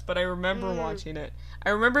Rugrats, but I remember watching it.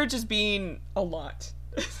 I remember it just being a lot.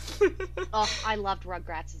 Oh, I loved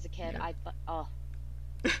Rugrats as a kid. Yeah.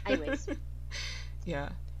 Anyways. Yeah,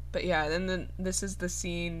 but yeah, then this is the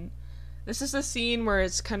scene. This is the scene where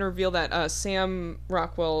it's kind of revealed that Sam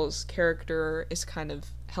Rockwell's character is kind of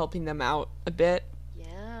helping them out a bit.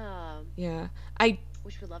 Yeah.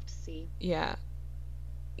 Which we'd love to see. Yeah.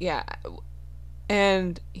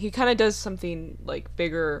 And he kind of does something, like,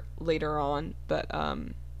 bigger later on, but,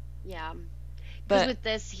 Yeah. Because with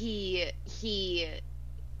this, he,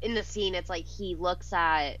 in the scene, it's like he looks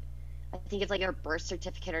at, I think it's like her birth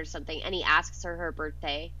certificate or something, and he asks her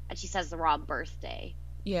birthday, and she says the wrong birthday.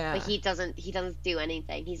 but Yeah. he doesn't do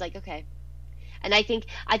anything. He's like, okay. And I think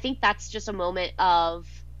that's just a moment of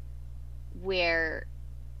where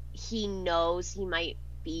he knows he might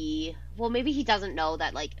be, well, maybe he doesn't know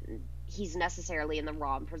that like he's necessarily in the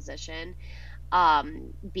wrong position,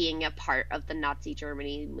 being a part of the Nazi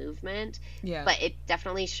Germany movement, Yeah. but it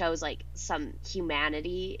definitely shows like some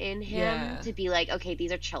humanity in him Yeah. to be like, okay,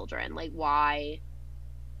 these are children, like why,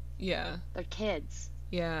 Yeah. they're kids,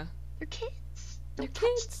 Yeah. they're kids, They're don't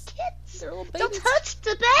touch kids. the kids, They're little don't babies. touch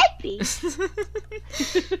the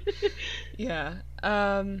babies. Yeah.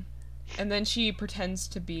 And then she pretends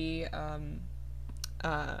to be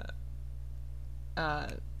uh uh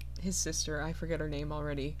his sister. I forget her name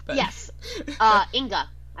already, but Yes, Inga,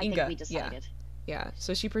 I think Inga. we Yeah. decided. Yeah.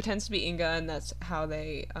 So she pretends to be Inga, and that's how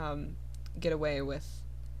they get away with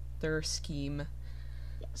their scheme.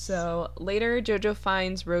 Yes. So later, Jojo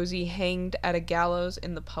finds Rosie hanged at a gallows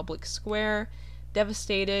in the public square.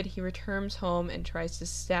 Devastated, he returns home and tries to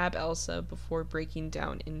stab Elsa before breaking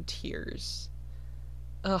down in tears.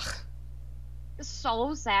 Ugh.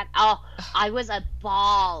 So sad. Oh, I was a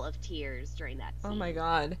ball of tears during that scene. Oh my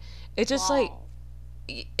god. It just Ball.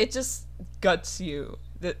 it just guts you,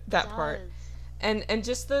 that part. Does. And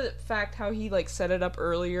just the fact how he like set it up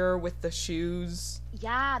earlier with the shoes.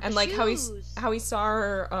 Yeah, the And like shoes. how he saw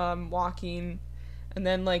her walking, and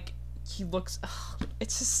then like he looks. Ugh,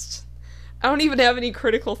 it's just. I don't even have any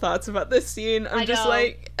critical thoughts about this scene. I'm I just know.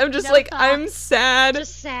 like No I'm thoughts. sad.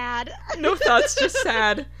 Just sad. No thoughts, just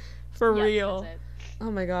sad. For Yes, real. that's it. Oh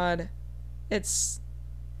my god. It's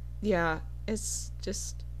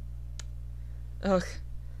just ugh.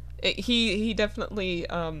 He definitely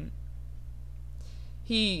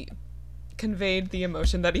he conveyed the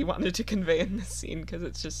emotion that he wanted to convey in this scene, because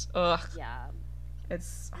it's just Yeah,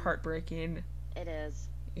 it's heartbreaking. it is.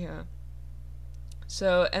 Yeah.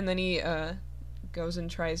 So, and then he goes and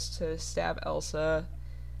tries to stab Elsa.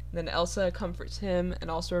 Then Elsa comforts him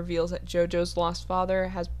and also reveals that Jojo's lost father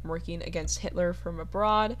has been working against Hitler from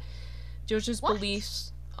abroad. Jojo's What?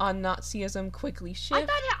 beliefs on Nazism quickly I shift.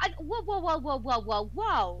 thought.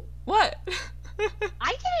 Whoa. What?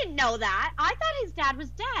 I didn't know that. I thought his dad was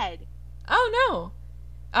dead. Oh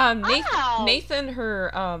no. Nathan, Oh. Nathan,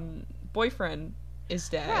 her boyfriend, is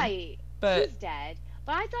dead. Right. But He's dead.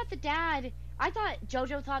 But I thought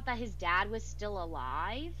Jojo thought that his dad was still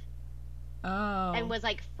alive oh. and was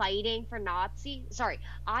like fighting for Nazi. Sorry,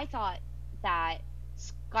 I thought that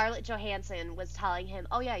Scarlett Johansson was telling him,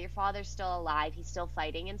 "Oh yeah, your father's still alive. He's still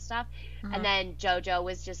fighting and stuff." Uh-huh. And then Jojo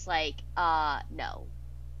was just like, no,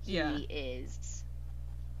 he Yeah. is."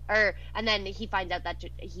 And then he finds out that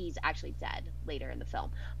he's actually dead later in the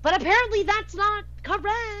film. But apparently that's not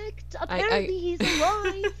correct. Apparently he's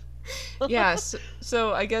alive. Yeah,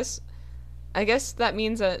 so I guess that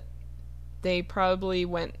means that they probably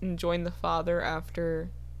went and joined the father after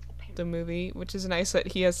the movie, which is nice that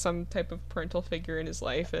he has some type of parental figure in his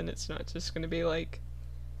life, and it's not just going to be like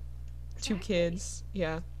two kids.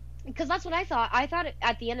 Yeah. Because that's what I thought. I thought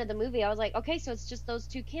at the end of the movie, I was like, okay, so it's just those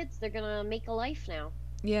two kids. They're gonna make a life now.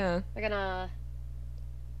 Yeah. They're gonna.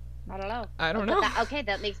 I don't know. I don't But know. okay,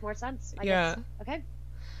 that makes more sense. I Yeah. guess. Okay.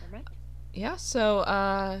 Never mind. Yeah, so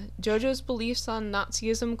Jojo's beliefs on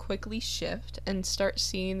Nazism quickly shift and start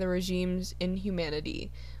seeing the regime's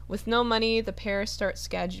inhumanity. With no money, the pair start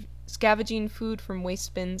scavenging food from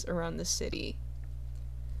waste bins around the city.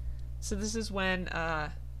 So this is when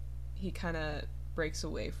he kind of breaks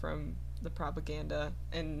away from the propaganda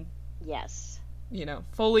and, Yes.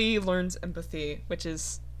 fully learns empathy, which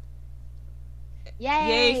is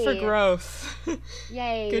Yay! yay for growth.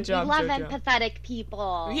 Yay! Good job, We love Jojo. empathetic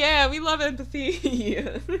people. Yeah, we love empathy.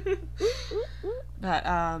 Ooh.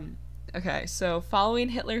 But, okay, so following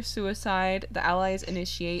Hitler's suicide, the Allies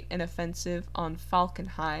initiate an offensive on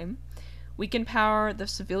Falkenheim. We can empower the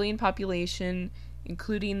civilian population,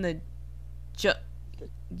 including the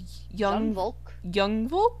Young Volk. Young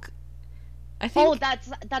Volk? I think. Oh, that's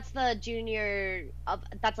the junior.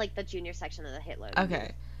 That's like the junior section of the Hitler.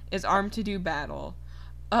 Okay. Is armed to do battle.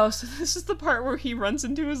 Oh, so this is the part where he runs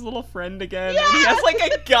into his little friend again, and he has, like,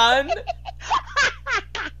 a gun?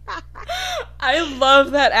 I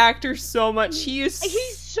love that actor so much. He's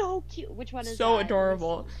so cute. Which one is so that?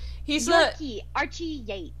 adorable. He's Archie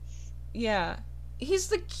Yates. Yeah. He's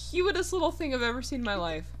the cutest little thing I've ever seen in my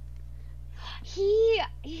life. He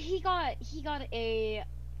got a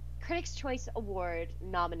Critics' Choice Award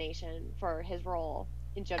nomination for his role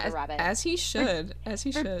in Jojo Rabbit. As he should.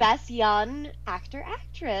 For Best Young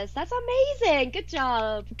Actor/Actress. That's amazing. Good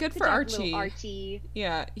job. Good for job, Archie. little Archie.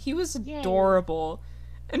 Yeah, he was Yay. adorable.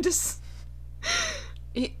 And just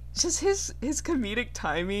just his comedic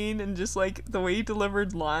timing and just like the way he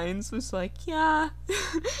delivered lines was like, yeah.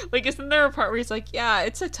 Like, isn't there a part where he's like, yeah,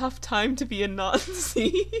 it's a tough time to be a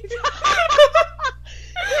Nazi?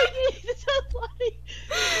 It's so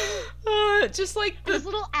funny. Just like his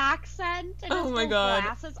little accent and his little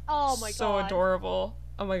glasses. Oh my god. So adorable.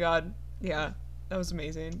 Oh my god. Yeah. That was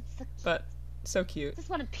amazing. So but so cute. Just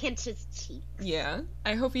want to pinch his cheeks. Yeah.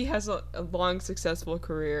 I hope he has a long, successful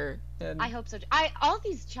career. And I hope so. All of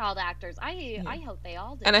these child actors, I hope they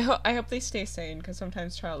all do. And I hope they stay sane, because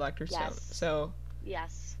sometimes child actors don't. So.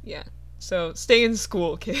 Yes. Yeah. So stay in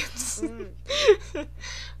school, kids.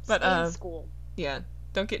 But stay in school. Yeah.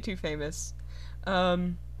 Don't get too famous. Or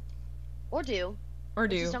do.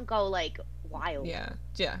 Just don't go like wild. Yeah.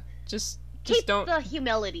 Yeah. Just keep don't the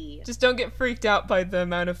humility. Just don't get freaked out by the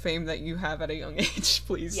amount of fame that you have at a young age,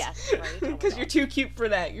 please. Yes, right. Because you're too cute for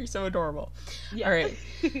that. You're so adorable. Yeah. All right.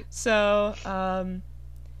 So,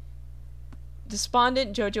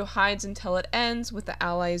 despondent, Jojo hides until it ends with the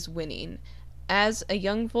Allies winning. As a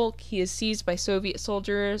young Volk, he is seized by Soviet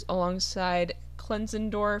soldiers alongside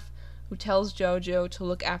Klenzendorf, who tells Jojo to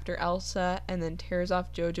look after Elsa and then tears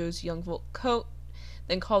off Jojo's young Volk coat,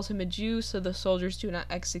 then calls him a Jew so the soldiers do not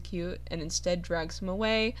execute, and instead drags him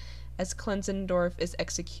away as Klenzendorf is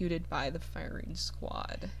executed by the firing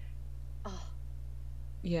squad. Oh.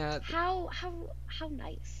 Yeah. How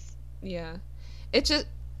nice. Yeah. It just,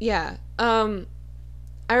 yeah. I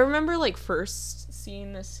remember, like, first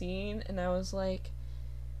seeing the scene, and I was like,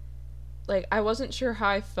 I wasn't sure how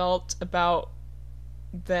I felt about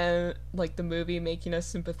the movie making us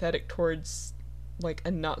sympathetic towards, like,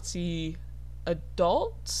 a Nazi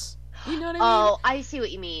adult, you know what I mean? Oh, I see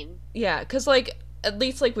what you mean. Yeah, because, like, at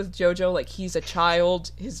least, like, with Jojo, like, he's a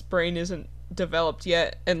child, his brain isn't developed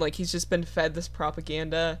yet, and, like, he's just been fed this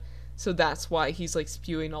propaganda, so that's why he's, like,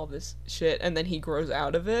 spewing all this shit, and then he grows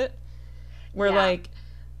out of it. Where, like,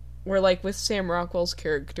 with Sam Rockwell's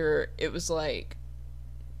character, it was like,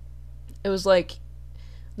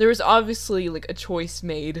 there was obviously, like, a choice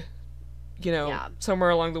made, you know, somewhere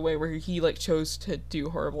along the way where he, like, chose to do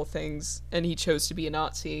horrible things, and he chose to be a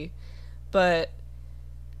Nazi. But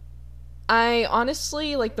I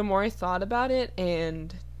honestly, like, the more I thought about it,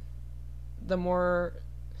 and the more,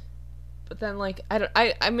 but then, like,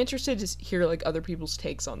 I'm interested to hear, like, other people's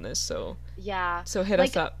takes on this, so. Yeah. So hit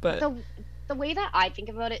us up, but. The way that I think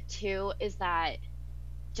about it, too, is that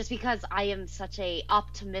just because I am such a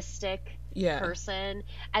optimistic person,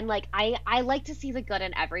 and, like, I like to see the good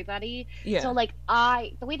in everybody. Yeah. So, like,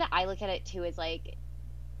 the way that I look at it, too, is, like,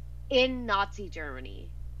 in Nazi Germany,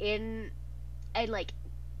 and, like,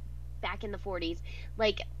 back in the 40s,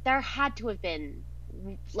 like, there had to have been,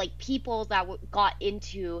 like, people that got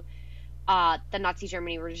into the Nazi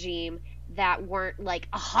Germany regime that weren't, like,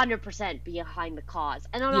 100% behind the cause.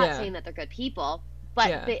 And I'm not saying that they're good people,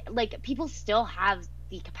 but like, people still have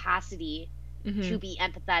the capacity to be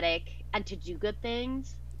empathetic and to do good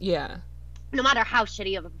things. Yeah. No matter how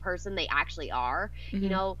shitty of a person they actually are, you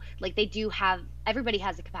know, like, they do have, everybody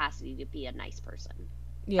has the capacity to be a nice person.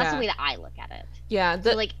 Yeah. That's the way that I look at it. Yeah.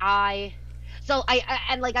 So, like, I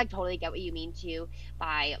totally get what you mean, too,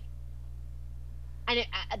 by, and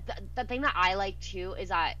the thing that I like, too, is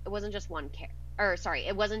that it wasn't just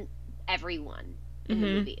it wasn't everyone in the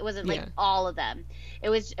movie. It wasn't, like, all of them. It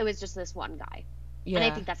was just this one guy. Yeah. And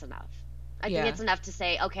I think that's enough. I think it's enough to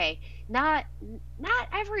say, okay, not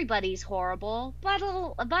everybody's horrible, but a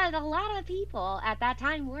lot of people at that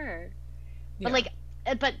time were. But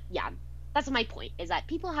that's my point, is that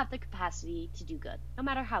people have the capacity to do good, no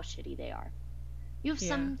matter how shitty they are.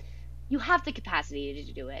 You have the capacity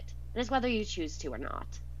to do it. And it's whether you choose to or not.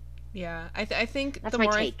 Yeah, I think that's my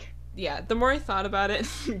take. The more I thought about it,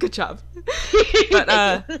 good job.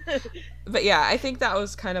 But yeah, I think that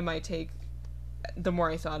was kind of my take. The more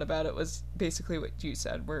I thought about it was basically what you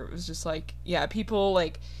said, where it was just like, yeah, people,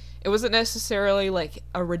 like, it wasn't necessarily like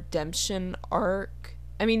a redemption arc.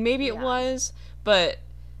 I mean, maybe it was, but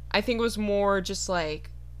I think it was more just like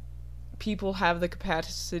people have the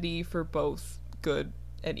capacity for both good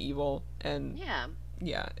and evil, and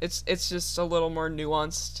it's just a little more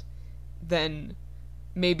nuanced than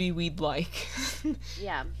maybe we'd like. But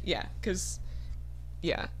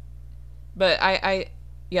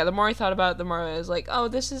the more I thought about it, the more I was like, oh,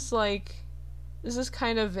 this is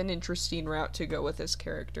kind of an interesting route to go with this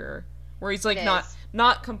character, where he's, like,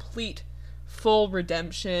 not complete full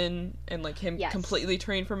redemption, and, like, him completely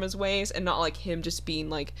turning from his ways, and not, like, him just being,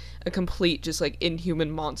 like, a complete, just, like,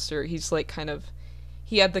 inhuman monster. He's, like, kind of,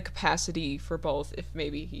 he had the capacity for both, if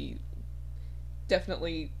maybe he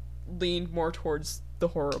definitely leaned more towards the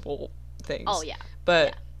horrible things. Oh, yeah.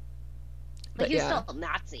 But Like, But he was yeah. still a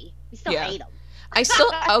Nazi. We still Yeah. hate him. I still,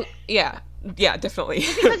 oh, yeah. Yeah, definitely.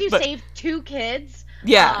 Just because you But, saved 2 kids,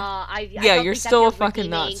 yeah. I Yeah, don't you're think that's still your a fucking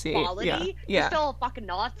redeeming Nazi. Yeah. quality. You're Yeah. still a fucking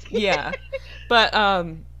Nazi. Yeah. But,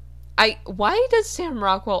 why does Sam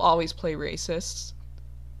Rockwell always play racists?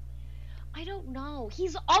 I don't know.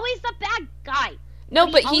 He's always the bad guy. No,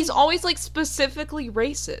 But but he he's always- always, like, specifically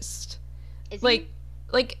racist. Is Like, he?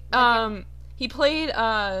 like, he played,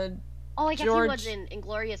 Oh, I guess George... he was in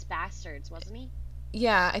Inglourious Bastards, wasn't he?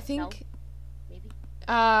 Yeah, I No? think... Maybe?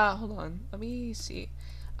 Hold on. Let me see.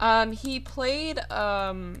 He played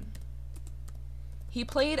a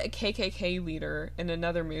KKK leader in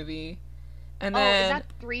another movie. And then... Oh, is that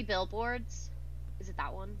 3 Billboards? Is it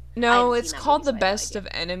that one? I No, haven't it's seen that called movie, The so I have no Best idea. of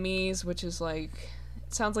Enemies, which is like...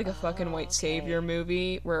 It sounds like a fucking white okay. savior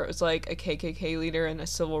movie, where it was like a KKK leader and a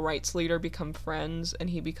civil rights leader become friends, and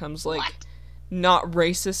he becomes like... What? Not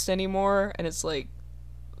racist anymore, and it's like...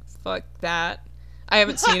 Fuck that. I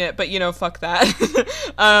haven't seen it, but you know, fuck that.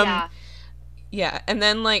 Yeah. Yeah, and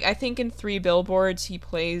then, like, I think in 3 Billboards, he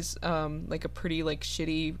plays, like, a pretty, like,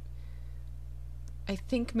 shitty, I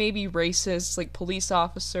think maybe racist, like, police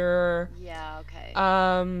officer. Yeah, okay.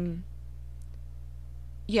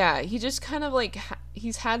 Yeah, he just kind of, like,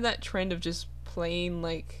 he's had that trend of just playing,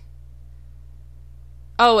 like...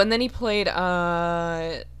 Oh, and then he played,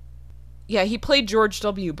 yeah, he played George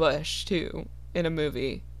W. Bush, too, in a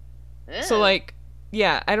movie. So, Ew. like,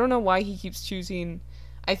 yeah, I don't know why he keeps choosing...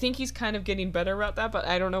 I think he's kind of getting better about that, but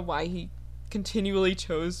I don't know why he continually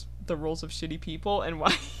chose the roles of shitty people and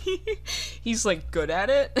why he's, like, good at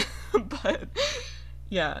it. But,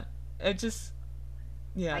 yeah, it just...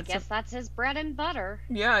 Yeah. I guess that's his bread and butter.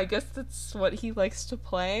 Yeah, I guess that's what he likes to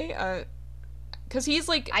play. 'Cause he's,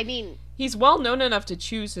 like... I mean... He's well known enough to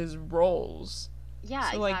choose his roles.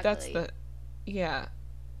 Yeah, so, like, exactly. that's the... Yeah.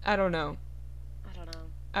 I don't know.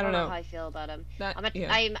 I don't know how I feel about him. Yeah.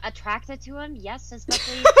 I'm attracted to him, yes,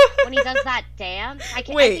 especially when he does that dance. I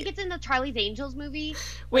Wait. think it's in the Charlie's Angels movie.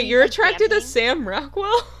 Wait, he's, you're like, attracted to dancing. Sam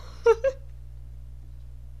Rockwell?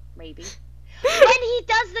 Maybe. When he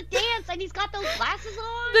does the dance and he's got those glasses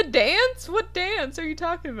on. The dance? What dance are you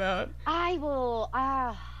talking about? I will,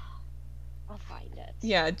 I'll find it.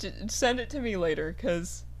 Yeah, send it to me later,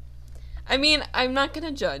 because... I mean, I'm not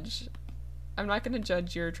gonna judge. I'm not gonna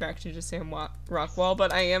judge your attraction to Sam Rockwell,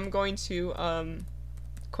 but I am going to,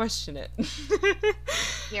 question it.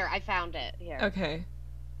 Here, I found it. Here. Okay.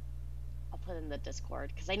 I'll put it in the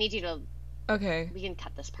Discord, because I need you to... Okay. We can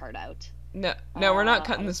cut this part out. No, we're not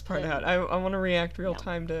cutting I'll this part put- out. I want to react real No.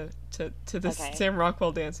 time to this Okay. Sam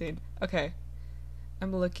Rockwell dancing. Okay.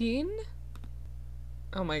 I'm looking.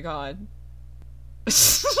 Oh my god.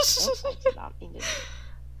 Oops, I did not mean to do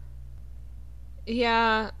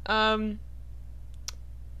Yeah,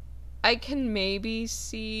 I can maybe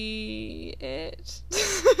see it.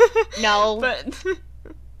 No. But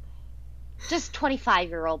Just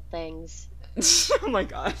 25-year-old things. oh my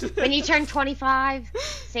god. When you turn 25,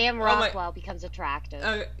 Sam my- Rockwell becomes attractive.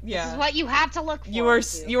 Yeah. This is what you have to look for. You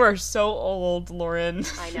are so old, Lauren.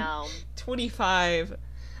 I know. 25.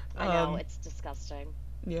 I know. It's disgusting.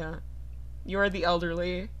 Yeah. You are the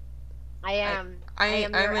elderly. I am. I- I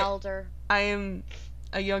am I'm your a- elder. I am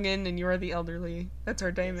a youngin' and you are the elderly. That's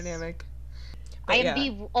our dynamic. But I am yeah.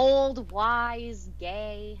 the old, wise,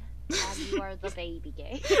 gay, and you are the baby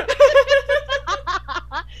gay.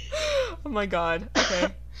 Oh my god.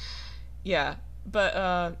 Okay. Yeah.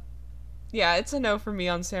 But yeah, it's a no for me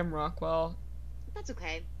on Sam Rockwell. That's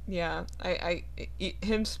okay. Yeah.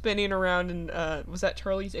 Him spinning around and was that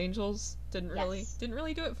Charlie's Angels? Didn't really Yes.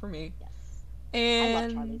 do it for me. Yes. And I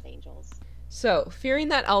love Charlie's Angels. so, fearing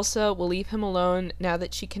that Elsa will leave him alone now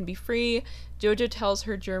that she can be free, Jojo tells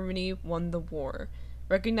her Germany won the war.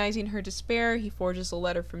 Recognizing her despair, he forges a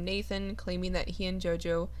letter from Nathan, claiming that he and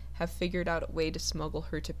Jojo have figured out a way to smuggle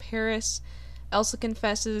her to Paris. Elsa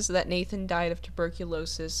confesses that Nathan died of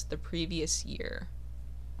tuberculosis the previous year.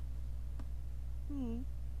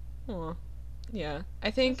 Aw. Yeah.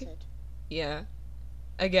 I think, yeah.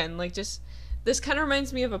 Again, like, just... This kind of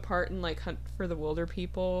reminds me of a part in, like, Hunt for the Wilder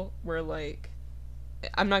People, where, like...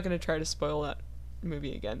 I'm not gonna try to spoil that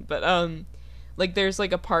movie again, but, like, there's,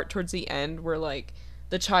 like, a part towards the end where, like,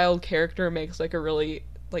 the child character makes, like, a really,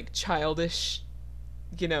 like, childish,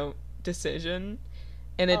 you know, decision,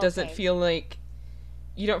 and it doesn't Okay. feel like...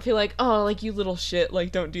 You don't feel like, oh, like, you little shit,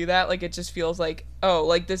 like, don't do that. Like, it just feels like, oh,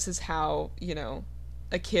 like, this is how, you know...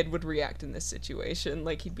 a kid would react in this situation.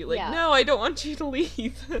 Like, he'd be like, Yeah. no, I don't want you to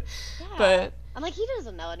leave. Yeah. But, I'm like, he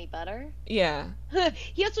doesn't know any better. yeah.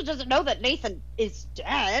 He also doesn't know that Nathan is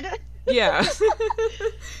dead. Yeah.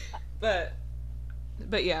 but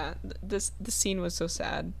yeah, the scene was so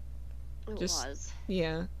sad. It Just was.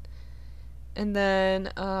 yeah. And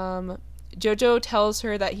then Jojo tells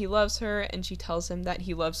her that he loves her, and she tells him that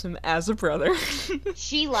he loves him as a brother.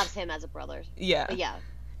 She loves him as a brother. Yeah. But yeah.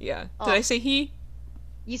 Yeah. Did Oh, I say he?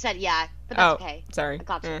 you said yeah, but that's okay. Sorry. I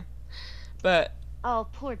got you. But Oh,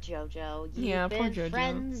 poor Jojo. You've yeah, poor been Jojo.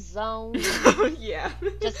 friend zoned. Yeah.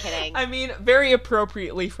 Just kidding. I mean, very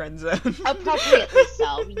appropriately friend zoned. Appropriately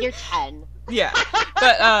so. You're 10. Yeah.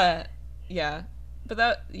 But yeah. But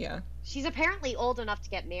that yeah. She's apparently old enough to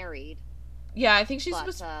get married. Yeah, I think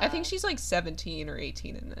I think she's like 17 or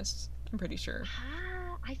 18 in this. I'm pretty sure.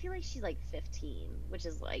 I feel like she's like 15, which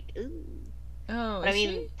is like, ooh. Oh, but I mean,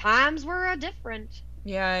 she? times were different.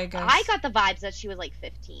 Yeah, I guess. I got the vibes that she was like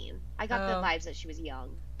 15. I got the Oh. vibes that she was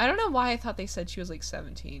young. I don't know why I thought they said she was like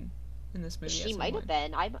 17 in this movie. She might have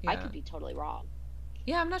been. I could be totally wrong.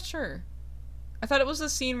 Yeah, I'm not sure. I thought it was the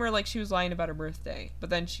scene where like she was lying about her birthday, but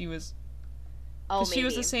then she was. Oh, maybe. She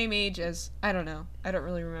was the same age as I don't know. I don't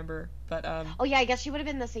really remember, but Oh yeah, I guess she would have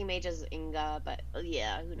been the same age as Inga, but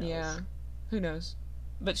yeah, who knows? Yeah, who knows?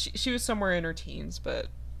 But she was somewhere in her teens, but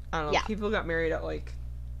I don't know. Yeah. People got married at like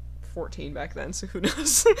 14 back then, so who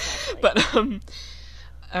knows? Exactly. But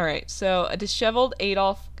all right. So a disheveled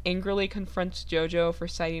Adolf angrily confronts Jojo for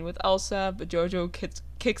siding with Elsa, but Jojo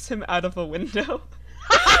kicks him out of a window.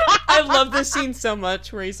 I love this scene so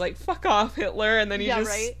much, where he's like, "Fuck off, Hitler," and then he just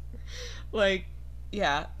right? like,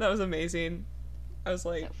 yeah, that was amazing. I was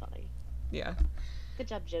like, So funny. Yeah. Good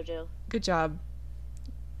job, Jojo. Good job.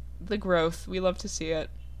 The growth. We love to see it.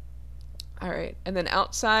 Alright. And then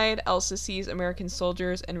outside, Elsa sees American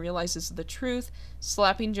soldiers and realizes the truth,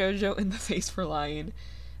 slapping Jojo in the face for lying.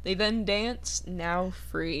 They then dance, now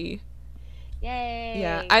free. Yay!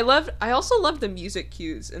 Yeah. I also love the music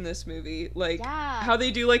cues in this movie. Like, Yeah. how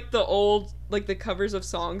they do, like, the old, like, the covers of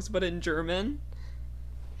songs, but in German.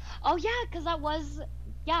 Oh yeah, because that was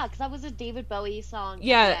a David Bowie song.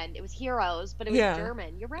 Yeah. At the end. It was Heroes, but it was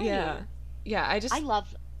German. You're right. Yeah. Yeah,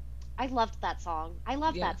 I loved that song. I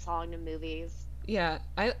love Yeah. that song in movies. Yeah.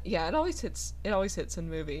 It always hits. It always hits in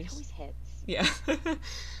movies. It always hits. Yeah.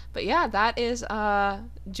 But yeah, that is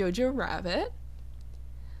Jojo Rabbit.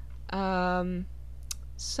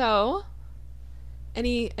 So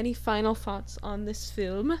any final thoughts on this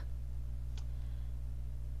film?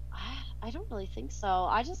 I don't really think so.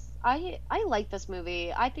 I like this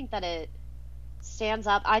movie. I think that it stands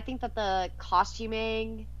up. I think that the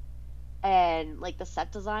costuming and like the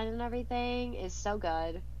set design and everything is so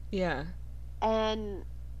good. Yeah. And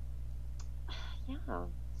yeah.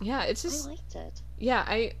 Yeah, it's just I liked it. Yeah,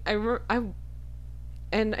 I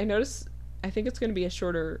and I noticed I think it's going to be a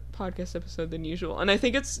shorter podcast episode than usual. And I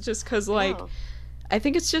think it's just cuz like Oh. I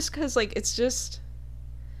think it's just cuz like it's just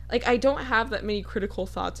like I don't have that many critical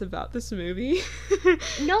thoughts about this movie.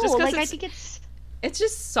 No, Just 'cause like I think it's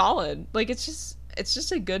just solid. Like it's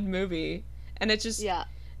just a good movie, and it just yeah.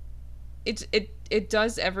 it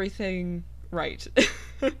does everything right.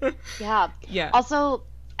 Yeah. Yeah. Also,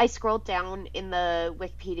 I scrolled down in the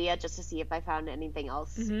Wikipedia just to see if I found anything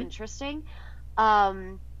else Mhm. interesting.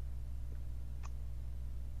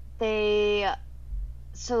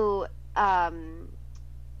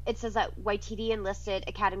 It says that Waititi enlisted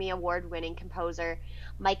Academy Award-winning composer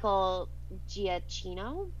Michael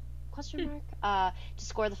Giacchino to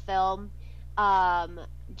score the film.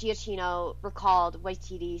 Giacchino recalled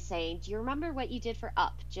Waititi saying, "Do you remember what you did for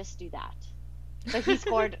Up? Just do that." So he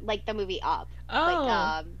scored like the movie Up,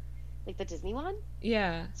 Oh. like the Disney one.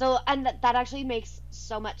 Yeah. So and that actually makes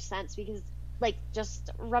so much sense because like just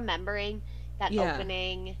remembering that Yeah.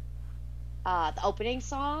 the opening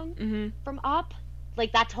song Mhm. from Up,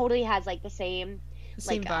 like that totally has like the same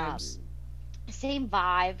Same like vibes. same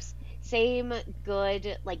vibes, same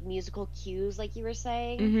good like musical cues like you were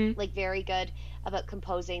saying, Mhm. like very good about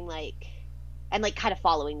composing like and like kind of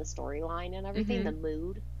following the storyline and everything, Mhm. the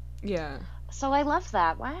mood. Yeah. So I love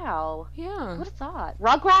that. Wow. Yeah. Who'd have thought?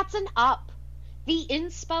 Rugrats and Up. The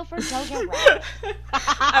inspo for Jojo Rabbit.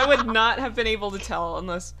 I would not have been able to tell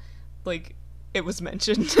unless like it was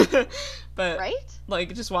mentioned. But Right?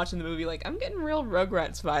 like just watching the movie, like I'm getting real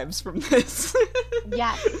Rugrats vibes from this.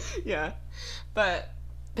 Yes. Yeah. But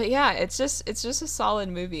yeah, it's just a solid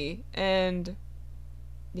movie, and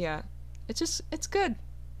yeah, it's good.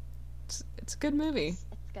 It's a good movie. It's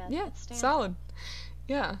good. Yeah, It stands. solid.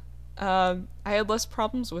 Yeah. I had less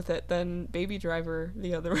problems with it than Baby Driver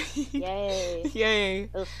the other week. Yay. Yay.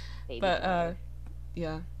 Ugh, Baby But Driver.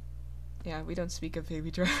 yeah. Yeah, we don't speak of Baby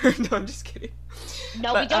Driver. No, I'm just kidding.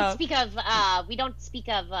 No, but, we don't speak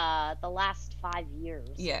of the last 5 years.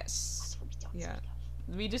 Yes. That's what we don't Yeah. speak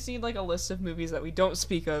of. We just need like a list of movies that we don't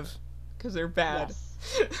speak of because they're bad.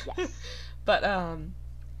 Yes. Yes. But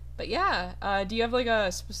But yeah, do you have like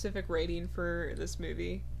a specific rating for this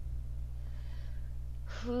movie?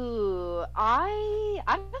 Ooh, I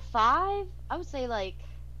out of five, I would say like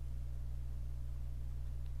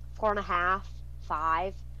 4.5,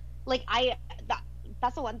 5. Like that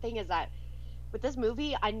that's the one thing is that with this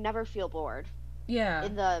movie, I never feel bored Yeah.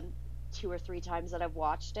 in the 2 or 3 times that I've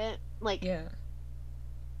watched it. Like, Yeah.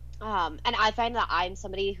 and I find that I'm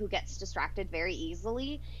somebody who gets distracted very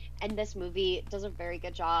easily, and this movie does a very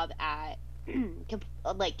good job at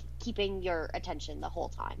like keeping your attention the whole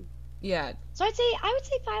time. Yeah. So I would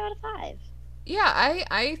say 5 out of 5. Yeah,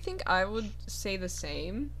 I think I would say the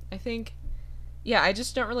same. I think yeah, I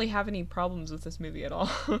just don't really have any problems with this movie at all.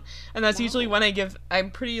 And that's usually No. when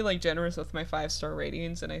I'm pretty like generous with my 5-star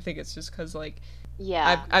ratings, and I think it's just cuz like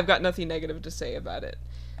Yeah. I've got nothing negative to say about it.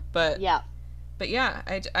 But Yeah. but yeah,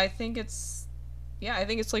 I think it's yeah, I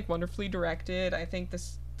think it's like wonderfully directed. I think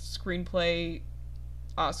this screenplay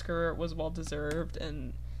Oscar was well deserved,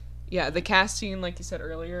 and yeah, the casting like you said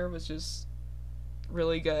earlier was just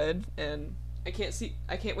really good, and I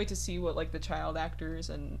can't wait to see what like the child actors,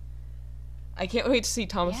 and I can't wait to see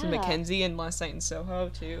Thomas and Yeah. Mackenzie in Last Night in Soho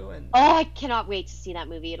too, and Oh, I cannot wait to see that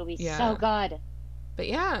movie. It'll be so yeah. good. But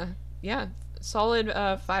yeah, yeah, solid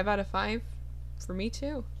 5 out of 5 for me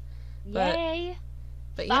too. But Yay.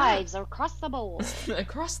 but yeah, Fives across the board.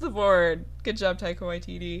 across the board, good job Taika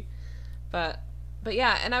Waititi. But but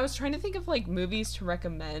yeah, and I was trying to think of like movies to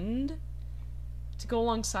recommend to go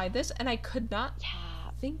alongside this, and I could not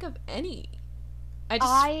Yeah. think of any. I just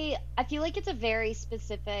I feel like it's a very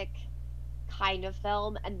specific kind of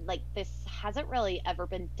film, and like this hasn't really ever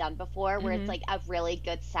been done before, where it's mhm, like a really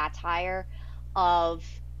good satire of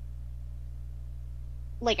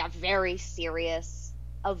like a very serious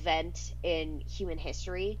event in human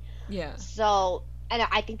history. yeah, So, and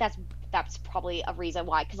I think that's probably a reason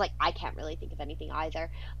why, because like I can't really think of anything either.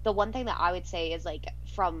 The one thing that I would say is like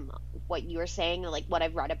from what you were saying, like what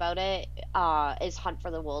I've read about it, is Hunt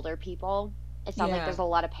for the Wilder People. It sounds like yeah, there's a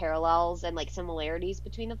lot of parallels and like similarities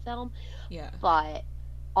between the film, yeah. but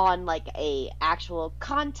on like a actual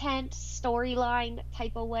content storyline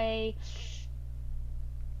type of way,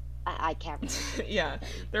 I can't really think of Yeah,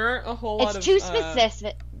 anything. there aren't a whole lot It's of too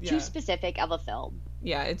yeah, specific of a film.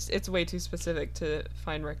 yeah. It's way too specific to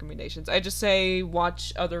find recommendations. I just say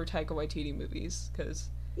watch other Taika Waititi movies because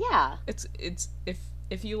Yeah, it's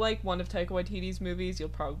if you like one of Taika Waititi's movies, you'll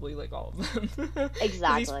probably like all of them because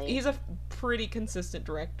exactly. he's a pretty consistent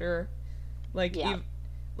director. Like Yeah.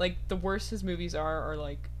 like the worst his movies are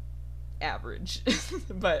like average,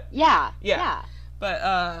 but Yeah, yeah, yeah,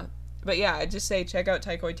 but but yeah, I just say check out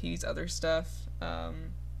Taika Waititi's other stuff. Yeah,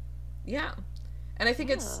 and yeah, I think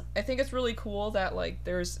it's really cool that like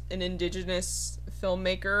there's an indigenous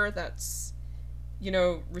filmmaker that's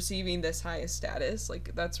receiving this highest status.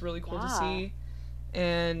 Like that's really cool to yeah. see,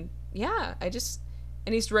 and yeah,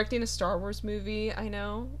 and he's directing a Star Wars movie. I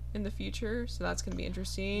know in the future, so that's gonna be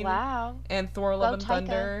interesting. Wow. And Thor: Love Go and Taika.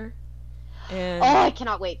 Thunder, Oh, and I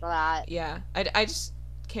cannot wait for that. yeah, I just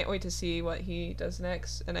can't wait to see what he does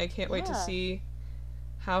next, and I can't wait to Yeah. see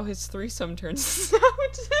how his threesome turns out.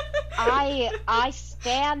 I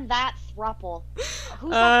stand that thruple.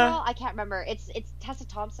 Who's that uh, girl? I can't remember. It's Tessa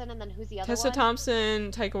Thompson, and then who's the other Tessa one?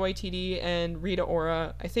 Thompson, Taika Waititi, and Rita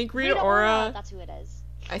Ora. Rita Ora. That's who it is.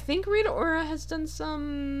 I think Rita Ora has done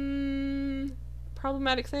some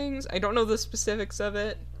problematic things. I don't know the specifics of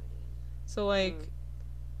it. So Hmm. like,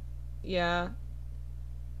 yeah,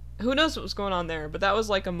 who knows what was going on there? But that was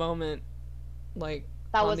like a moment, like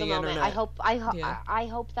That on was a the moment. internet. Yeah, I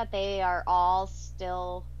hope that they are all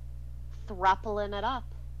still thrupling it up.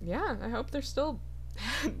 yeah. I hope they're still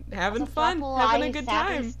As having a fun, thruple, having a I good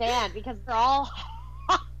sadly time. stand because they're all.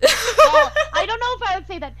 Well, I don't know if I would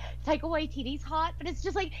say that Taika Waititi's hot, but it's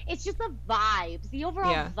just the vibes. The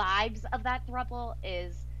overall Yeah. vibes of that throuple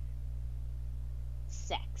is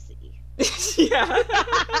sexy. Yeah.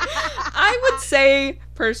 I would say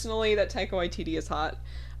personally that Taika Waititi is hot.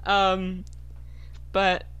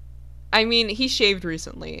 But I mean, he shaved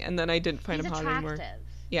recently and then I didn't find He's him hot anymore. attractive.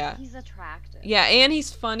 Yeah. He's attractive. Yeah, and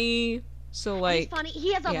he's funny. So He's like, funny.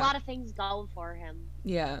 He has a yeah. lot of things going for him.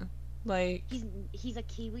 Yeah. Like, He's a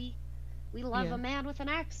Kiwi. We love yeah. a man with an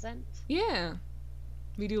accent. Yeah.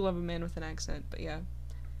 We do love a man with an accent, but yeah.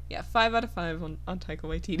 Yeah, 5 out of 5 on Taika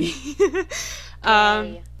Waititi.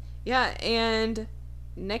 Yay. Yeah, and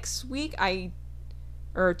next week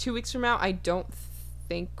or 2 weeks from now, I don't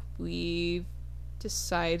think we've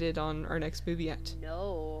decided on our next movie yet.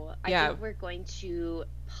 No, I Yeah. think we're going to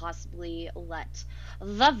possibly let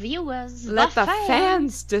the viewers, Let the fans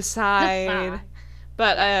fans decide. decide.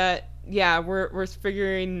 But Yes. yeah, we're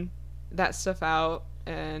figuring that stuff out,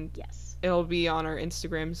 and Yes. it'll be on our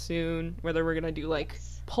Instagram soon, whether we're gonna do like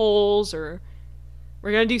Yes. polls or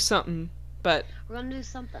we're gonna do something, but We're gonna do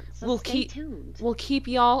something, so we'll stay keep tuned. we'll keep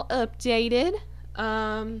y'all updated.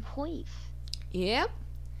 Poif. Yep.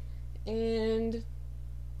 And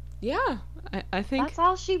yeah, I think That's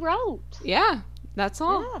all she wrote. yeah, that's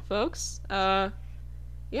all, Yeah. folks.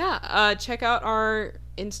 Check out our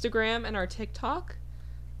Instagram and our TikTok.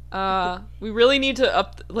 We really need to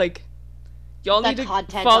y'all The need to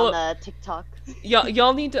content follow. on the TikTok.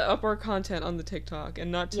 Y'all need to up our content on the TikTok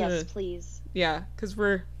and not to. Yes, please. Yeah, because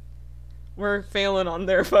we're failing on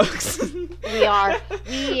there, folks. We are.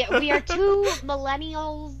 We are two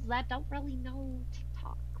millennials that don't really know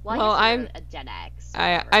TikTok. Well, I I'm guess we're a Gen X.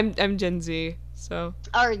 I'm Gen Z, so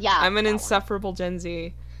Or yeah. I'm an that one. insufferable Gen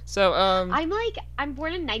Z. So I'm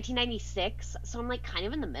born in 1996, so I'm like kind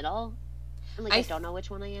of in the middle. And like I don't know which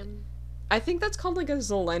one I am. I think that's called like a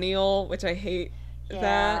zillennial, which I hate. Yeah,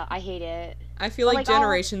 that I hate it. I feel But, like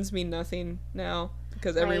generations mean nothing now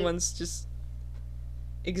because Right. everyone's just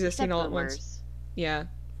existing Except all at boomers. once. Yeah,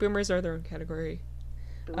 boomers are their own category.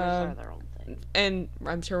 Boomers are their own thing. And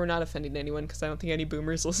I'm sure we're not offending anyone because I don't think any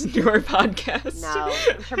boomers listen to our podcast. No,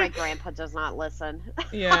 I'm sure my grandpa does not listen.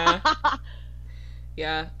 Yeah.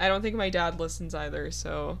 Yeah, I don't think my dad listens either,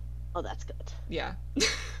 so Oh, that's good. yeah.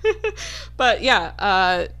 But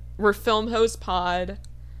yeah, we're Film Host Pod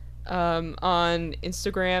on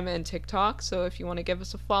Instagram and TikTok, so if you want to give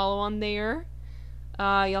us a follow on there,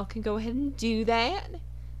 y'all can go ahead and do that.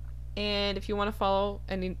 And if you want to follow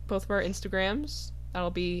both of our Instagrams, that'll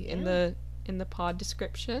be in the pod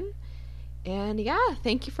description. And yeah,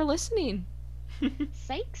 thank you for listening.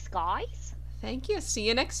 Thanks, guys. Thank you. See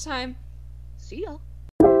you next time. See ya.